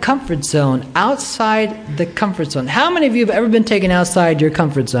Outside the Comfort Zone. Outside the Comfort Zone. How many of you have ever been taken outside your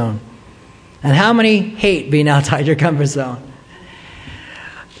comfort zone? And how many hate being outside your comfort zone?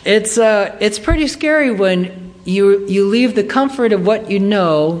 It's pretty scary when you leave the comfort of what you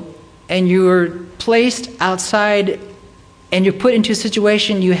know and you're placed outside and you're put into a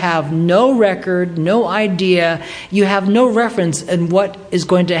situation you have no record, no idea, you have no reference in what is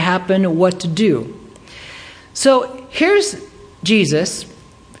going to happen, what to do. So here's Jesus.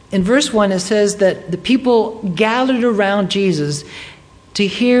 In verse 1 it says that the people gathered around Jesus to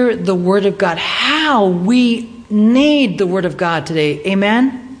hear the Word of God. How we need the Word of God today.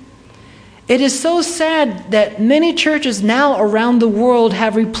 Amen? It is so sad that many churches now around the world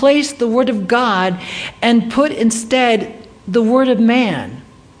have replaced the Word of God and put instead the Word of man.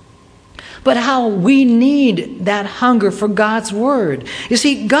 But how we need that hunger for God's Word. You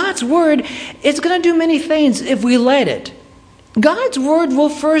see, God's Word, it's going to do many things if we let it. God's Word will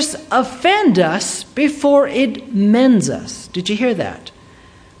first offend us before it mends us. Did you hear that?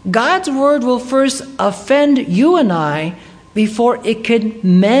 God's Word will first offend you and I before it could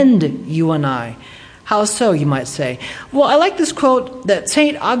mend you and I. How so, you might say? Well, I like this quote that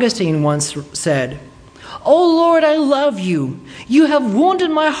St. Augustine once said, "O Lord, I love you. You have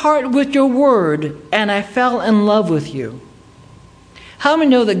wounded my heart with your word, and I fell in love with you." How many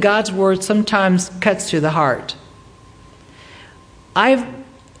know that God's word sometimes cuts to the heart? I've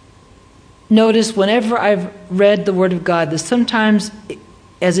noticed whenever I've read the Word of God that sometimes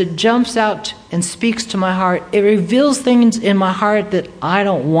as it jumps out and speaks to my heart, it reveals things in my heart that I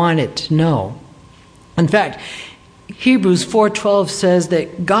don't want it to know. In fact, Hebrews 4:12 says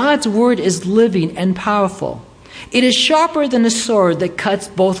that God's word is living and powerful. It is sharper than a sword that cuts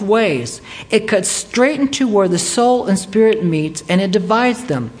both ways. It cuts straight into where the soul and spirit meets, and it divides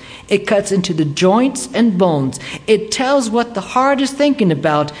them. It cuts into the joints and bones. It tells what the heart is thinking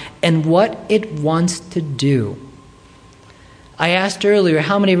about and what it wants to do. I asked earlier,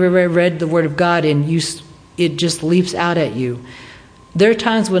 how many of you ever read the Word of God and it just leaps out at you? There are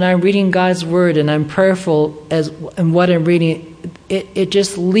times when I'm reading God's Word and I'm prayerful in what I'm reading, it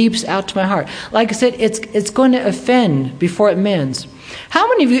just leaps out to my heart. Like I said, it's going to offend before it mends. How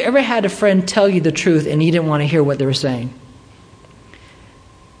many of you ever had a friend tell you the truth and you didn't want to hear what they were saying?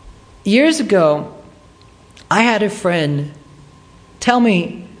 Years ago, I had a friend tell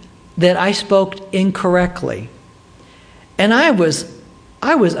me that I spoke incorrectly. And I was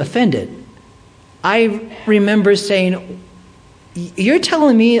offended. I remember saying, "You're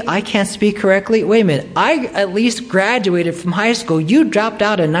telling me I can't speak correctly? Wait a minute. I at least graduated from high school. You dropped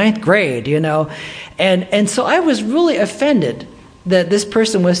out in 9th grade, And so I was really offended that this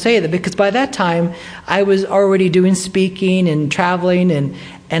person would say that, because by that time I was already doing speaking and traveling,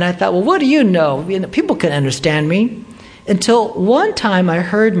 and I thought, well, what do you know? People can understand me. Until one time I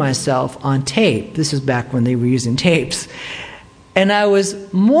heard myself on tape. This is back when they were using tapes. And I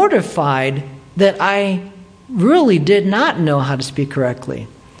was mortified that I really did not know how to speak correctly.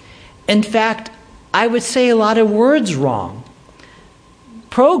 In fact, I would say a lot of words wrong.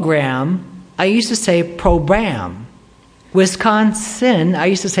 Program, I used to say program. Wisconsin, I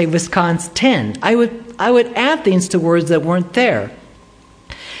used to say Wisconsin. I would add things to words that weren't there.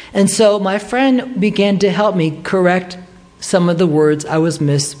 And so my friend began to help me correct some of the words I was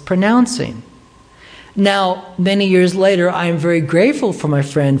mispronouncing. Now, many years later, I am very grateful for my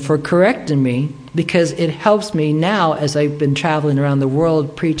friend for correcting me, because it helps me now as I've been traveling around the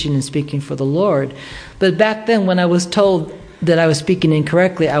world preaching and speaking for the Lord. But back then, when I was told that I was speaking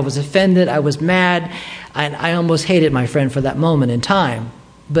incorrectly, I was offended, I was mad, and I almost hated my friend for that moment in time.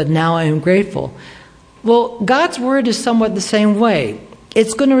 But now I am grateful. Well, God's Word is somewhat the same way.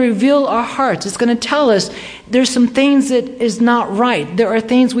 It's going to reveal our hearts. It's going to tell us there's some things that is not right. There are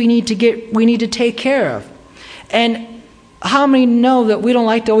things we need to take care of. And how many know that we don't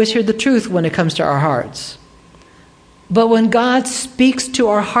like to always hear the truth when it comes to our hearts? But when God speaks to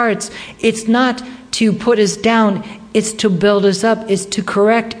our hearts, it's not to put us down, it's to build us up, it's to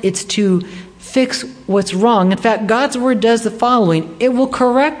correct, it's to fix what's wrong. In fact, God's Word does the following. It will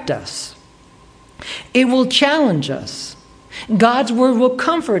correct us. It will challenge us. God's Word will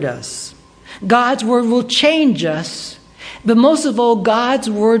comfort us. God's Word will change us. But most of all, God's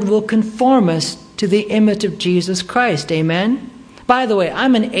Word will conform us to the image of Jesus Christ. Amen? By the way,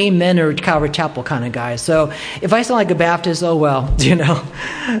 I'm an amen-er Calvary Chapel kind of guy. So if I sound like a Baptist, oh well,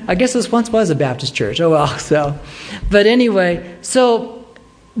 I guess this once was a Baptist church. Oh well. But anyway,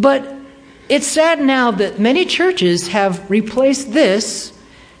 but it's sad now that many churches have replaced this,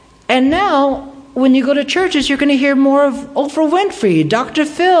 and now when you go to churches, you're going to hear more of Oprah Winfrey, Dr.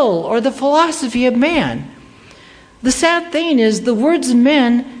 Phil, or the philosophy of man. The sad thing is the words of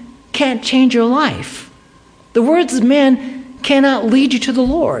men can't change your life. The words of men cannot lead you to the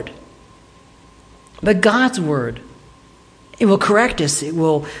Lord. But God's Word, it will correct us, it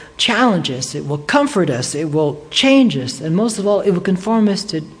will challenge us, it will comfort us, it will change us, and most of all, it will conform us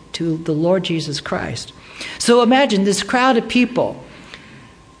to the Lord Jesus Christ. So imagine this crowd of people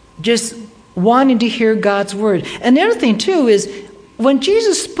just wanting to hear God's Word. And the other thing too is, when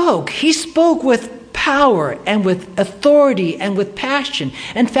Jesus spoke, He spoke with power and with authority and with passion.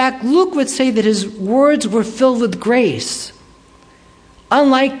 In fact, Luke would say that His words were filled with grace.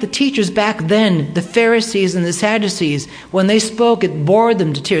 Unlike the teachers back then, the Pharisees and the Sadducees, when they spoke, it bored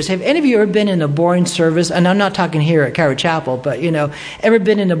them to tears. Have any of you ever been in a boring service? And I'm not talking here at Carrillo Chapel, but ever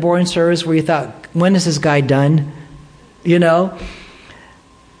been in a boring service where you thought, when is this guy done? But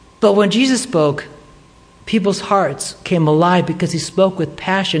when Jesus spoke, people's hearts came alive because He spoke with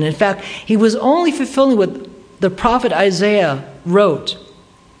passion. In fact, He was only fulfilling what the prophet Isaiah wrote.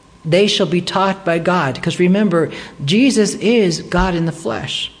 They shall be taught by God. Because remember, Jesus is God in the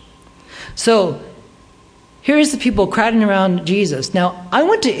flesh. So, here's the people crowding around Jesus. Now, I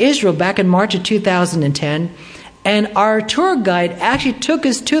went to Israel back in March of 2010, and our tour guide actually took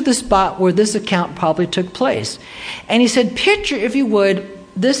us to the spot where this account probably took place. And he said, picture, if you would,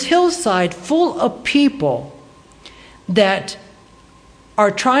 this hillside full of people that are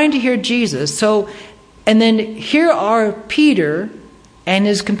trying to hear Jesus. And then here are Peter and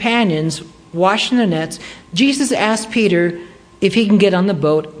his companions washing their nets. Jesus asked Peter if he can get on the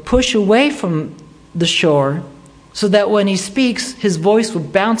boat, push away from the shore, so that when he speaks, his voice will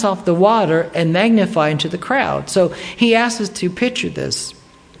bounce off the water and magnify into the crowd. So he asks us to picture this.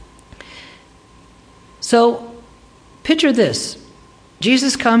 So picture this.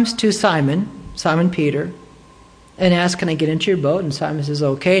 Jesus comes to Simon Peter, and asks, can I get into your boat? And Simon says,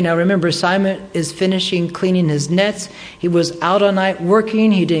 okay. Now remember, Simon is finishing cleaning his nets. He was out all night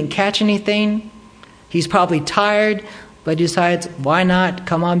working. He didn't catch anything. He's probably tired, but he decides, why not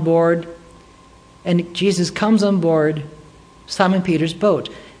come on board? And Jesus comes on board Simon Peter's boat.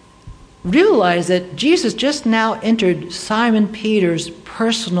 Realize that Jesus just now entered Simon Peter's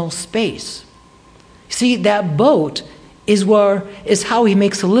personal space. See, that boat is how he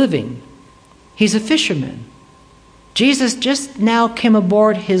makes a living. He's a fisherman. Jesus just now came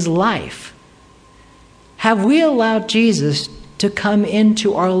aboard his life. Have we allowed Jesus to come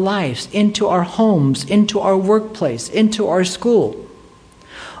into our lives, into our homes, into our workplace, into our school?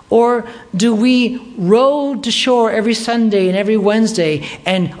 Or do we row to shore every Sunday and every Wednesday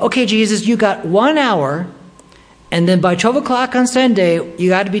and, okay, Jesus, you got 1 hour, And then by 12 o'clock on Sunday, you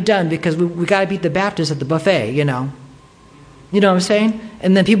got to be done because we got to beat the Baptists at the buffet, You know what I'm saying?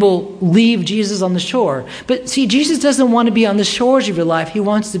 And then people leave Jesus on the shore. But see, Jesus doesn't want to be on the shores of your life. He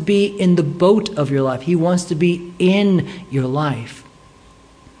wants to be in the boat of your life. He wants to be in your life.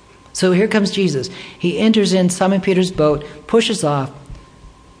 So here comes Jesus. He enters in Simon Peter's boat, pushes off,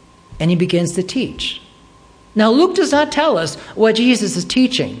 and he begins to teach. Now, Luke does not tell us what Jesus is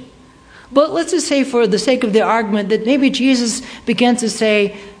teaching. But let's just say for the sake of the argument that maybe Jesus begins to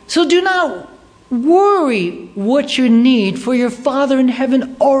say, so do not worry what you need, for your Father in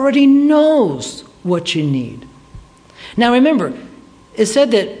heaven already knows what you need. Now remember, it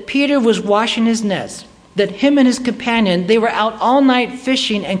said that Peter was washing his nets, that him and his companion, they were out all night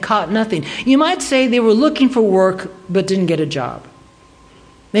fishing and caught nothing. You might say they were looking for work but didn't get a job.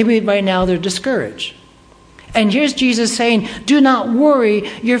 Maybe right now they're discouraged. And here's Jesus saying, do not worry,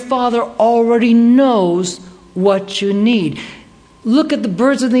 your Father already knows what you need. Look at the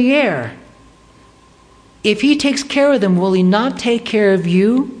birds in the air. If he takes care of them, will he not take care of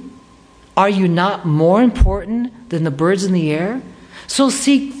you? Are you not more important than the birds in the air? So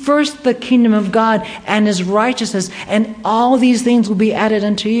seek first the kingdom of God and his righteousness, and all these things will be added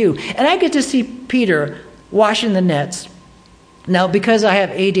unto you. And I get to see Peter washing the nets. Now, because I have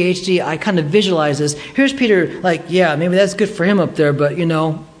ADHD, I kind of visualize this. Here's Peter like, yeah, maybe that's good for him up there, but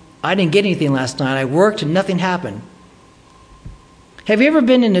I didn't get anything last night. I worked and nothing happened. Have you ever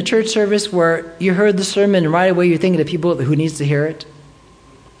been in a church service where you heard the sermon and right away you're thinking of people who needs to hear it?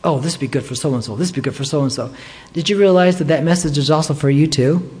 Oh, this would be good for so-and-so. This would be good for so-and-so. Did you realize that message is also for you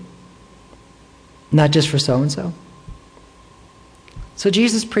too? Not just for so-and-so? So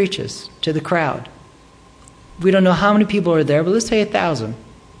Jesus preaches to the crowd. We don't know how many people are there, but let's say 1,000.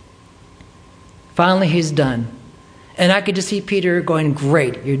 Finally, he's done. And I could just see Peter going,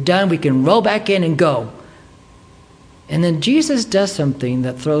 great, you're done. We can roll back in and go. And then Jesus does something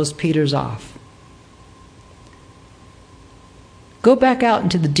that throws Peter's off. Go back out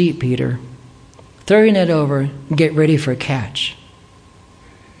into the deep, Peter. Throw your net over and get ready for a catch.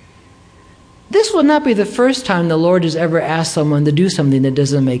 This will not be the first time the Lord has ever asked someone to do something that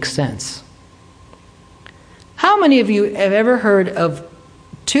doesn't make sense. How many of you have ever heard of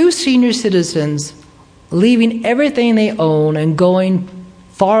 2 senior citizens leaving everything they own and going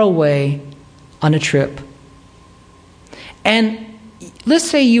far away on a trip? And let's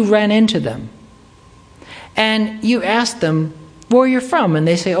say you ran into them and you asked them where you're from, and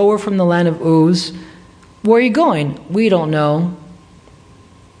they say, oh, we're from the land of Uz. Where are you going? We don't know.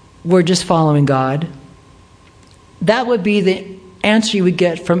 We're just following God. That would be the answer you would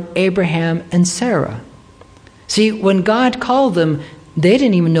get from Abraham and Sarah. See, when God called them, they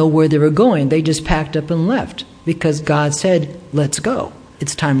didn't even know where they were going. They just packed up and left because God said, let's go.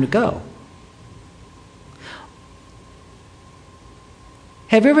 It's time to go.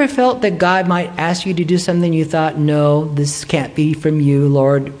 Have you ever felt that God might ask you to do something you thought, no, this can't be from you,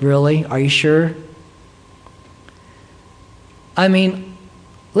 Lord, really? Are you sure? I mean,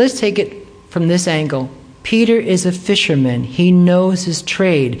 let's take it from this angle. Peter is a fisherman. He knows his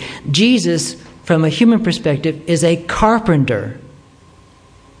trade. Jesus, from a human perspective, is a carpenter.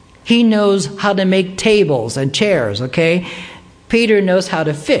 He knows how to make tables and chairs, okay? Peter knows how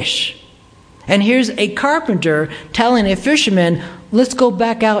to fish. And here's a carpenter telling a fisherman, let's go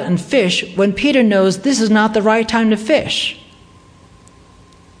back out and fish, when Peter knows this is not the right time to fish.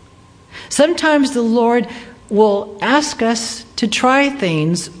 Sometimes the Lord will ask us to try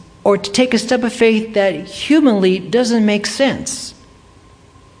things or to take a step of faith that humanly doesn't make sense.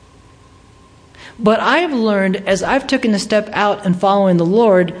 But I've learned, as I've taken a step out and following the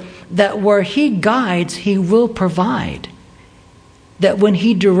Lord, that where he guides, he will provide. That when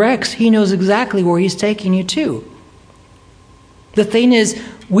he directs, he knows exactly where he's taking you to. The thing is,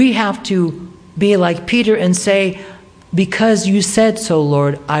 we have to be like Peter and say, because you said so,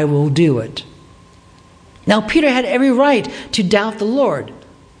 Lord, I will do it. Now, Peter had every right to doubt the Lord.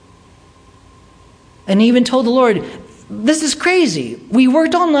 And he even told the Lord, this is crazy. We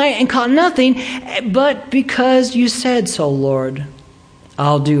worked all night and caught nothing, but because you said so, Lord,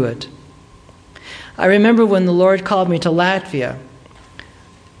 I'll do it. I remember when the Lord called me to Latvia.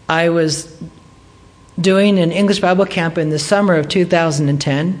 I was doing an English Bible camp in the summer of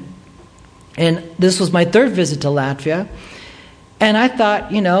 2010. And this was my 3rd visit to Latvia. And I thought,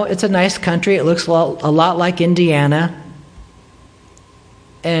 it's a nice country. It looks a lot like Indiana.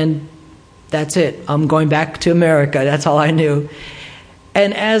 And that's it. I'm going back to America. That's all I knew.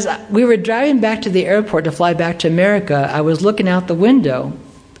 And as we were driving back to the airport to fly back to America, I was looking out the window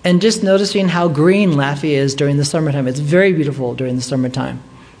and just noticing how green Latvia is during the summertime. It's very beautiful during the summertime.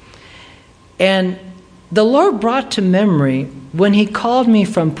 And the Lord brought to memory when he called me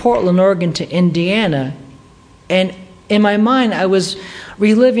from Portland, Oregon to Indiana, and in my mind I was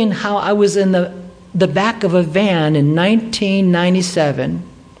reliving how I was in the back of a van in 1997,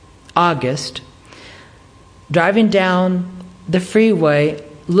 August, driving down the freeway,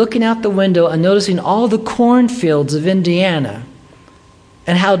 looking out the window and noticing all the cornfields of Indiana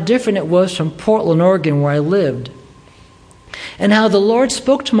and how different it was from Portland, Oregon, where I lived. And how the Lord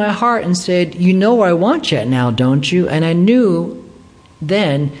spoke to my heart and said, you know where I want you at now, don't you? And I knew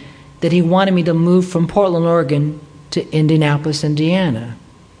then that he wanted me to move from Portland, Oregon to Indianapolis, Indiana.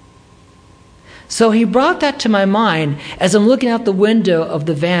 So he brought that to my mind as I'm looking out the window of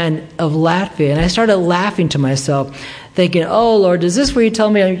the van of Latvia, and I started laughing to myself, thinking, oh, Lord, is this where you tell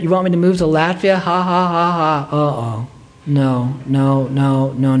me you want me to move to Latvia? Ha, ha, ha, ha. Uh-oh. No.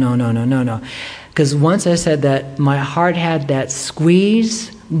 Because once I said that, my heart had that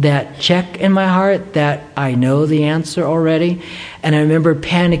squeeze, that check in my heart that I know the answer already. And I remember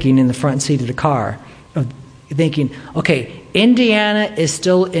panicking in the front seat of the car, thinking, okay, Indiana is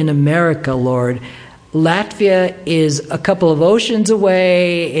still in America, Lord. Latvia is a couple of oceans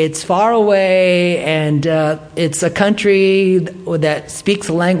away, it's far away, and it's a country that speaks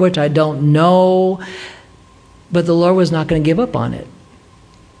a language I don't know. But the Lord was not going to give up on it.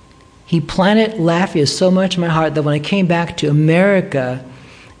 He planted Latvia so much in my heart that when I came back to America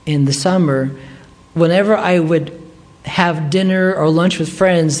in the summer, whenever I would have dinner or lunch with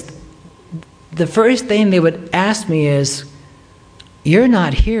friends, the first thing they would ask me is, you're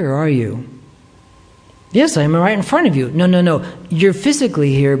not here, are you? Yes, I'm right in front of you. No. You're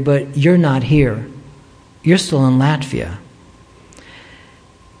physically here, but you're not here. You're still in Latvia.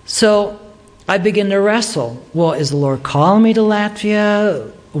 So I began to wrestle. Well, is the Lord calling me to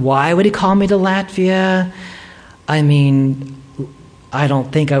Latvia? Why would he call me to Latvia? I mean, I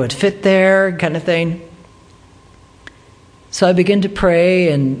don't think I would fit there, kind of thing. So I began to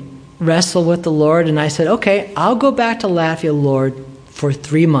pray and wrestle with the Lord, and I said, okay, I'll go back to Latvia, Lord, for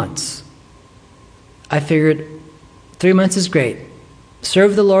 3 months. I figured 3 months is great.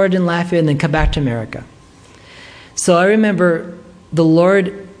 Serve the Lord in Latvia and then come back to America. So I remember the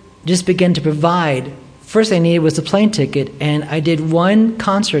Lord just began to provide. First I needed was a plane ticket, and I did one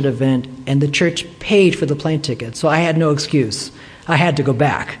concert event, and the church paid for the plane ticket. So I had no excuse. I had to go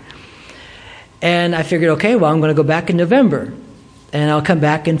back. And I figured, okay, well, I'm going to go back in November, and I'll come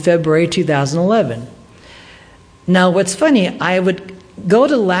back in February 2011. Now, what's funny, I would go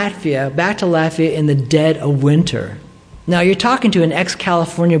to Latvia, back to Latvia in the dead of winter. Now, you're talking to an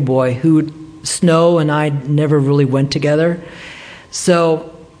ex-California boy who snow and I never really went together.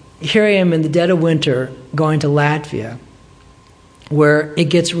 So here I am in the dead of winter going to Latvia, where it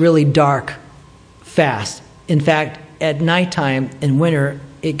gets really dark fast. In fact, at nighttime in winter,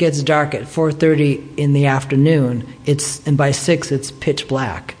 it gets dark at 4:30 in the afternoon. And by 6, it's pitch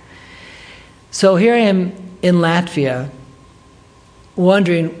black. So here I am in Latvia,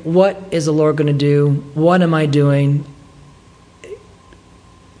 wondering, what is the Lord going to do? What am I doing?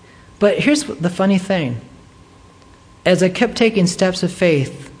 But here's the funny thing. As I kept taking steps of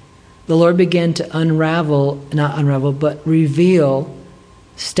faith, the Lord began to reveal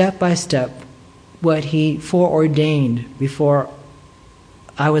step by step what he foreordained before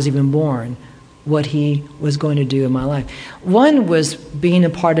I was even born, what he was going to do in my life. One was being a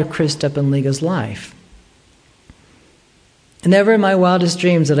part of Chris Steppenliga's life. Never in my wildest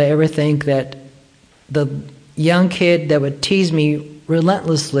dreams did I ever think that the young kid that would tease me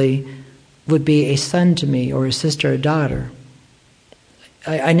relentlessly would be a son to me, or a sister or daughter.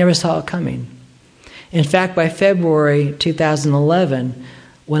 I never saw it coming. In fact, by February 2011,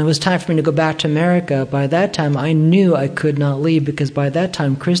 when it was time for me to go back to America, by that time I knew I could not leave, because by that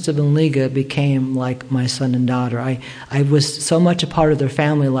time Chris Steppenliga became like my son and daughter. I was so much a part of their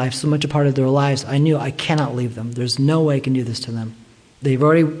family life, so much a part of their lives. I knew I cannot leave them. There's no way I can do this to them. They've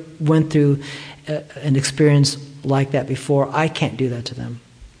already went through an experience like that before. I can't do that to them.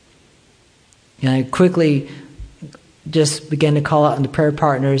 And I quickly just began to call out on the prayer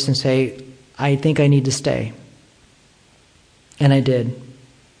partners and say, I think I need to stay. And I did.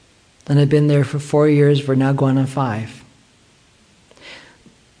 And I've been there for 4 years. We're now going on 5.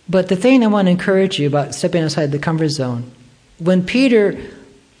 But the thing I want to encourage you about stepping outside the comfort zone, when Peter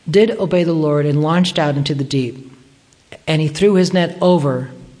did obey the Lord and launched out into the deep, and he threw his net over,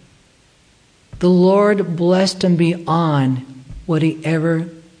 the Lord blessed him beyond what he ever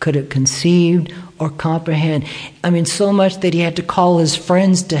could have conceived or comprehend. I mean, so much that he had to call his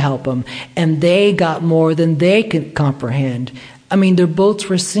friends to help him, and they got more than they could comprehend. I mean, their boats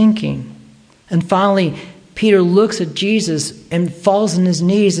were sinking. And finally, Peter looks at Jesus and falls on his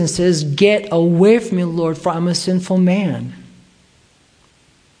knees and says, "Get away from me, Lord, for I'm a sinful man."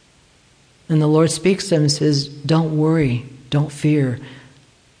 And the Lord speaks to him and says, "Don't worry, don't fear.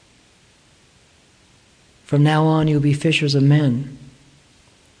 From now on, you'll be fishers of men."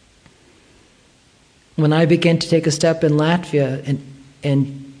 When I began to take a step in Latvia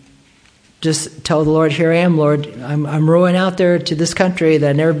and just tell the Lord, "Here I am, Lord. I'm rowing out there to this country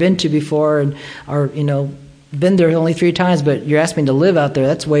that I've never been to before, and been there only 3 times, but you're asking me to live out there.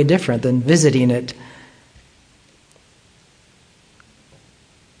 That's way different than visiting it."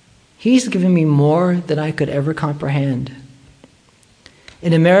 He's given me more than I could ever comprehend.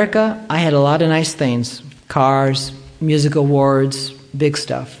 In America, I had a lot of nice things: cars, music awards, big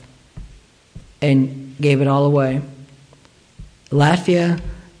stuff, and gave it all away. Latvia,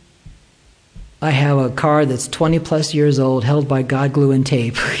 I have a car that's 20 plus years old, held by God glue and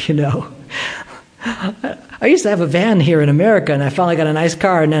tape, I used to have a van here in America, and I finally got a nice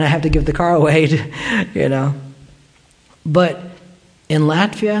car, and then I have to give the car away, But in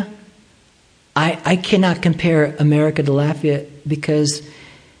Latvia, I cannot compare America to Latvia, because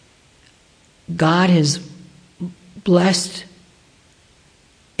God has blessed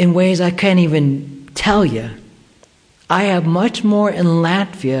in ways I can't even tell you. I have much more in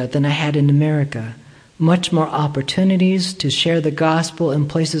Latvia than I had in America. Much more opportunities to share the gospel in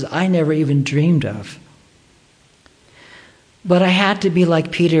places I never even dreamed of. But I had to be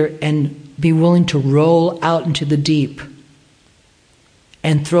like Peter and be willing to roll out into the deep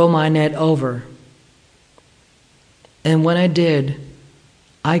and throw my net over. And when I did,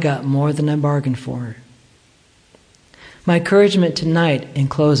 I got more than I bargained for. My encouragement tonight, in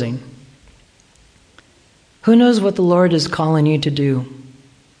closing: who knows what the Lord is calling you to do?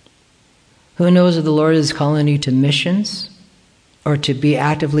 Who knows if the Lord is calling you to missions, or to be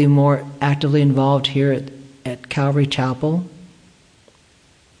more actively involved here at Calvary Chapel?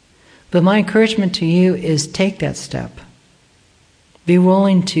 But my encouragement to you is, take that step. Be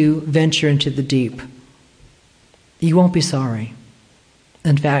willing to venture into the deep. You won't be sorry.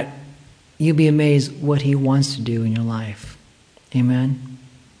 In fact, you'll be amazed what He wants to do in your life. Amen?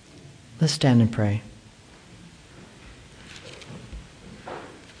 Let's stand and pray.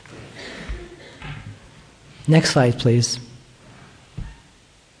 Next slide, please.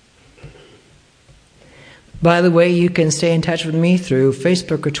 By the way, you can stay in touch with me through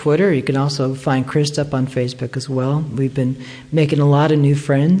Facebook or Twitter. You can also find Chris up on Facebook as well. We've been making a lot of new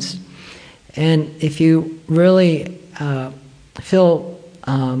friends. And if you really feel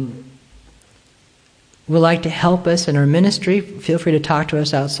would like to help us in our ministry, feel free to talk to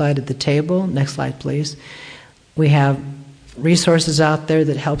us outside at the table. Next slide, please. We have resources out there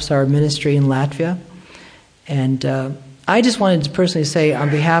that helps our ministry in Latvia. And I just wanted to personally say,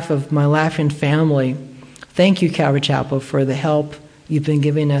 on behalf of my Latvian family, thank you, Calvary Chapel, for the help you've been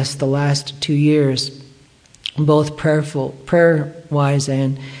giving us the last 2 years, both prayer-wise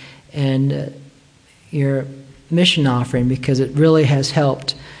and your mission offering, because it really has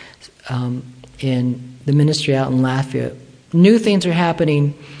helped in the ministry out in Latvia. New things are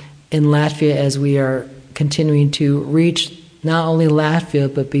happening in Latvia as we are continuing to reach not only Latvia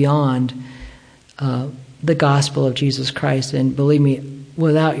but beyond the gospel of Jesus Christ. And believe me,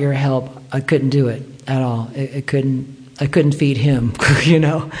 without your help, I couldn't do it at all. I couldn't feed him,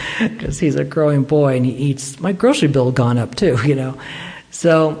 because he's a growing boy and he eats. My grocery bill gone up too,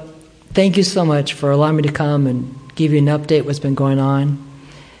 So thank you so much for allowing me to come and give you an update what's been going on.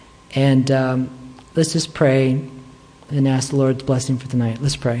 And let's just pray and ask the Lord's blessing for tonight.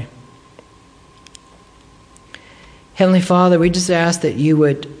 Let's pray. Heavenly Father, we just ask that you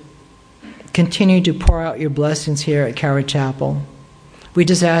would continue to pour out your blessings here at Carrillo Chapel. We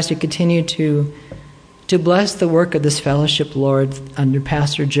just ask you continue to bless the work of this fellowship, Lord, under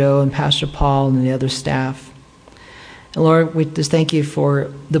Pastor Joe and Pastor Paul and the other staff. And Lord, we just thank you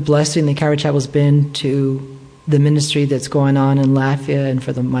for the blessing that Calvary Chapel has been to the ministry that's going on in Latvia and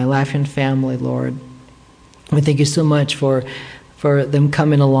for my Latvian family, Lord. We thank you so much for them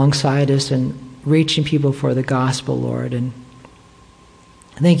coming alongside us and reaching people for the gospel, Lord. And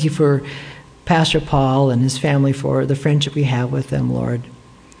thank you for Pastor Paul and his family for the friendship we have with them, Lord.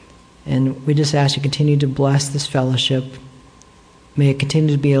 And we just ask you to continue to bless this fellowship. May it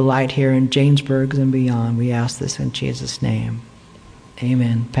continue to be a light here in Jamesburg and beyond. We ask this in Jesus' name.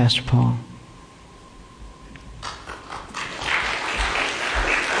 Amen. Pastor Paul.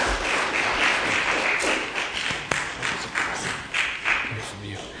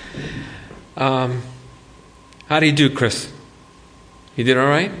 How do you do, Chris? You did all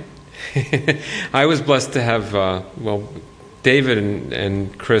right? I was blessed to have, David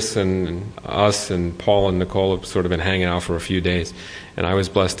and Chris and us and Paul and Nicole have sort of been hanging out for a few days. And I was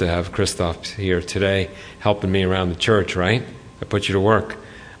blessed to have Christoph here today helping me around the church, right? I put you to work.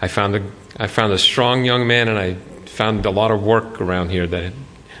 I found a strong young man, and I found a lot of work around here that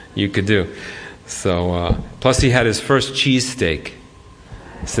you could do. So, plus he had his first cheesesteak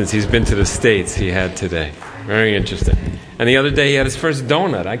since he's been to the States. He had today. Very interesting. And the other day he had his first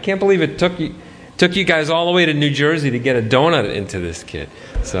donut. I can't believe it took you guys all the way to New Jersey to get a donut into this kid.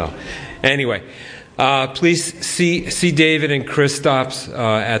 So, anyway, please see David and Christoph's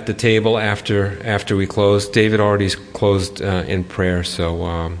at the table after we close. David already closed in prayer,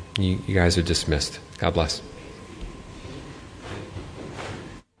 so you guys are dismissed. God bless.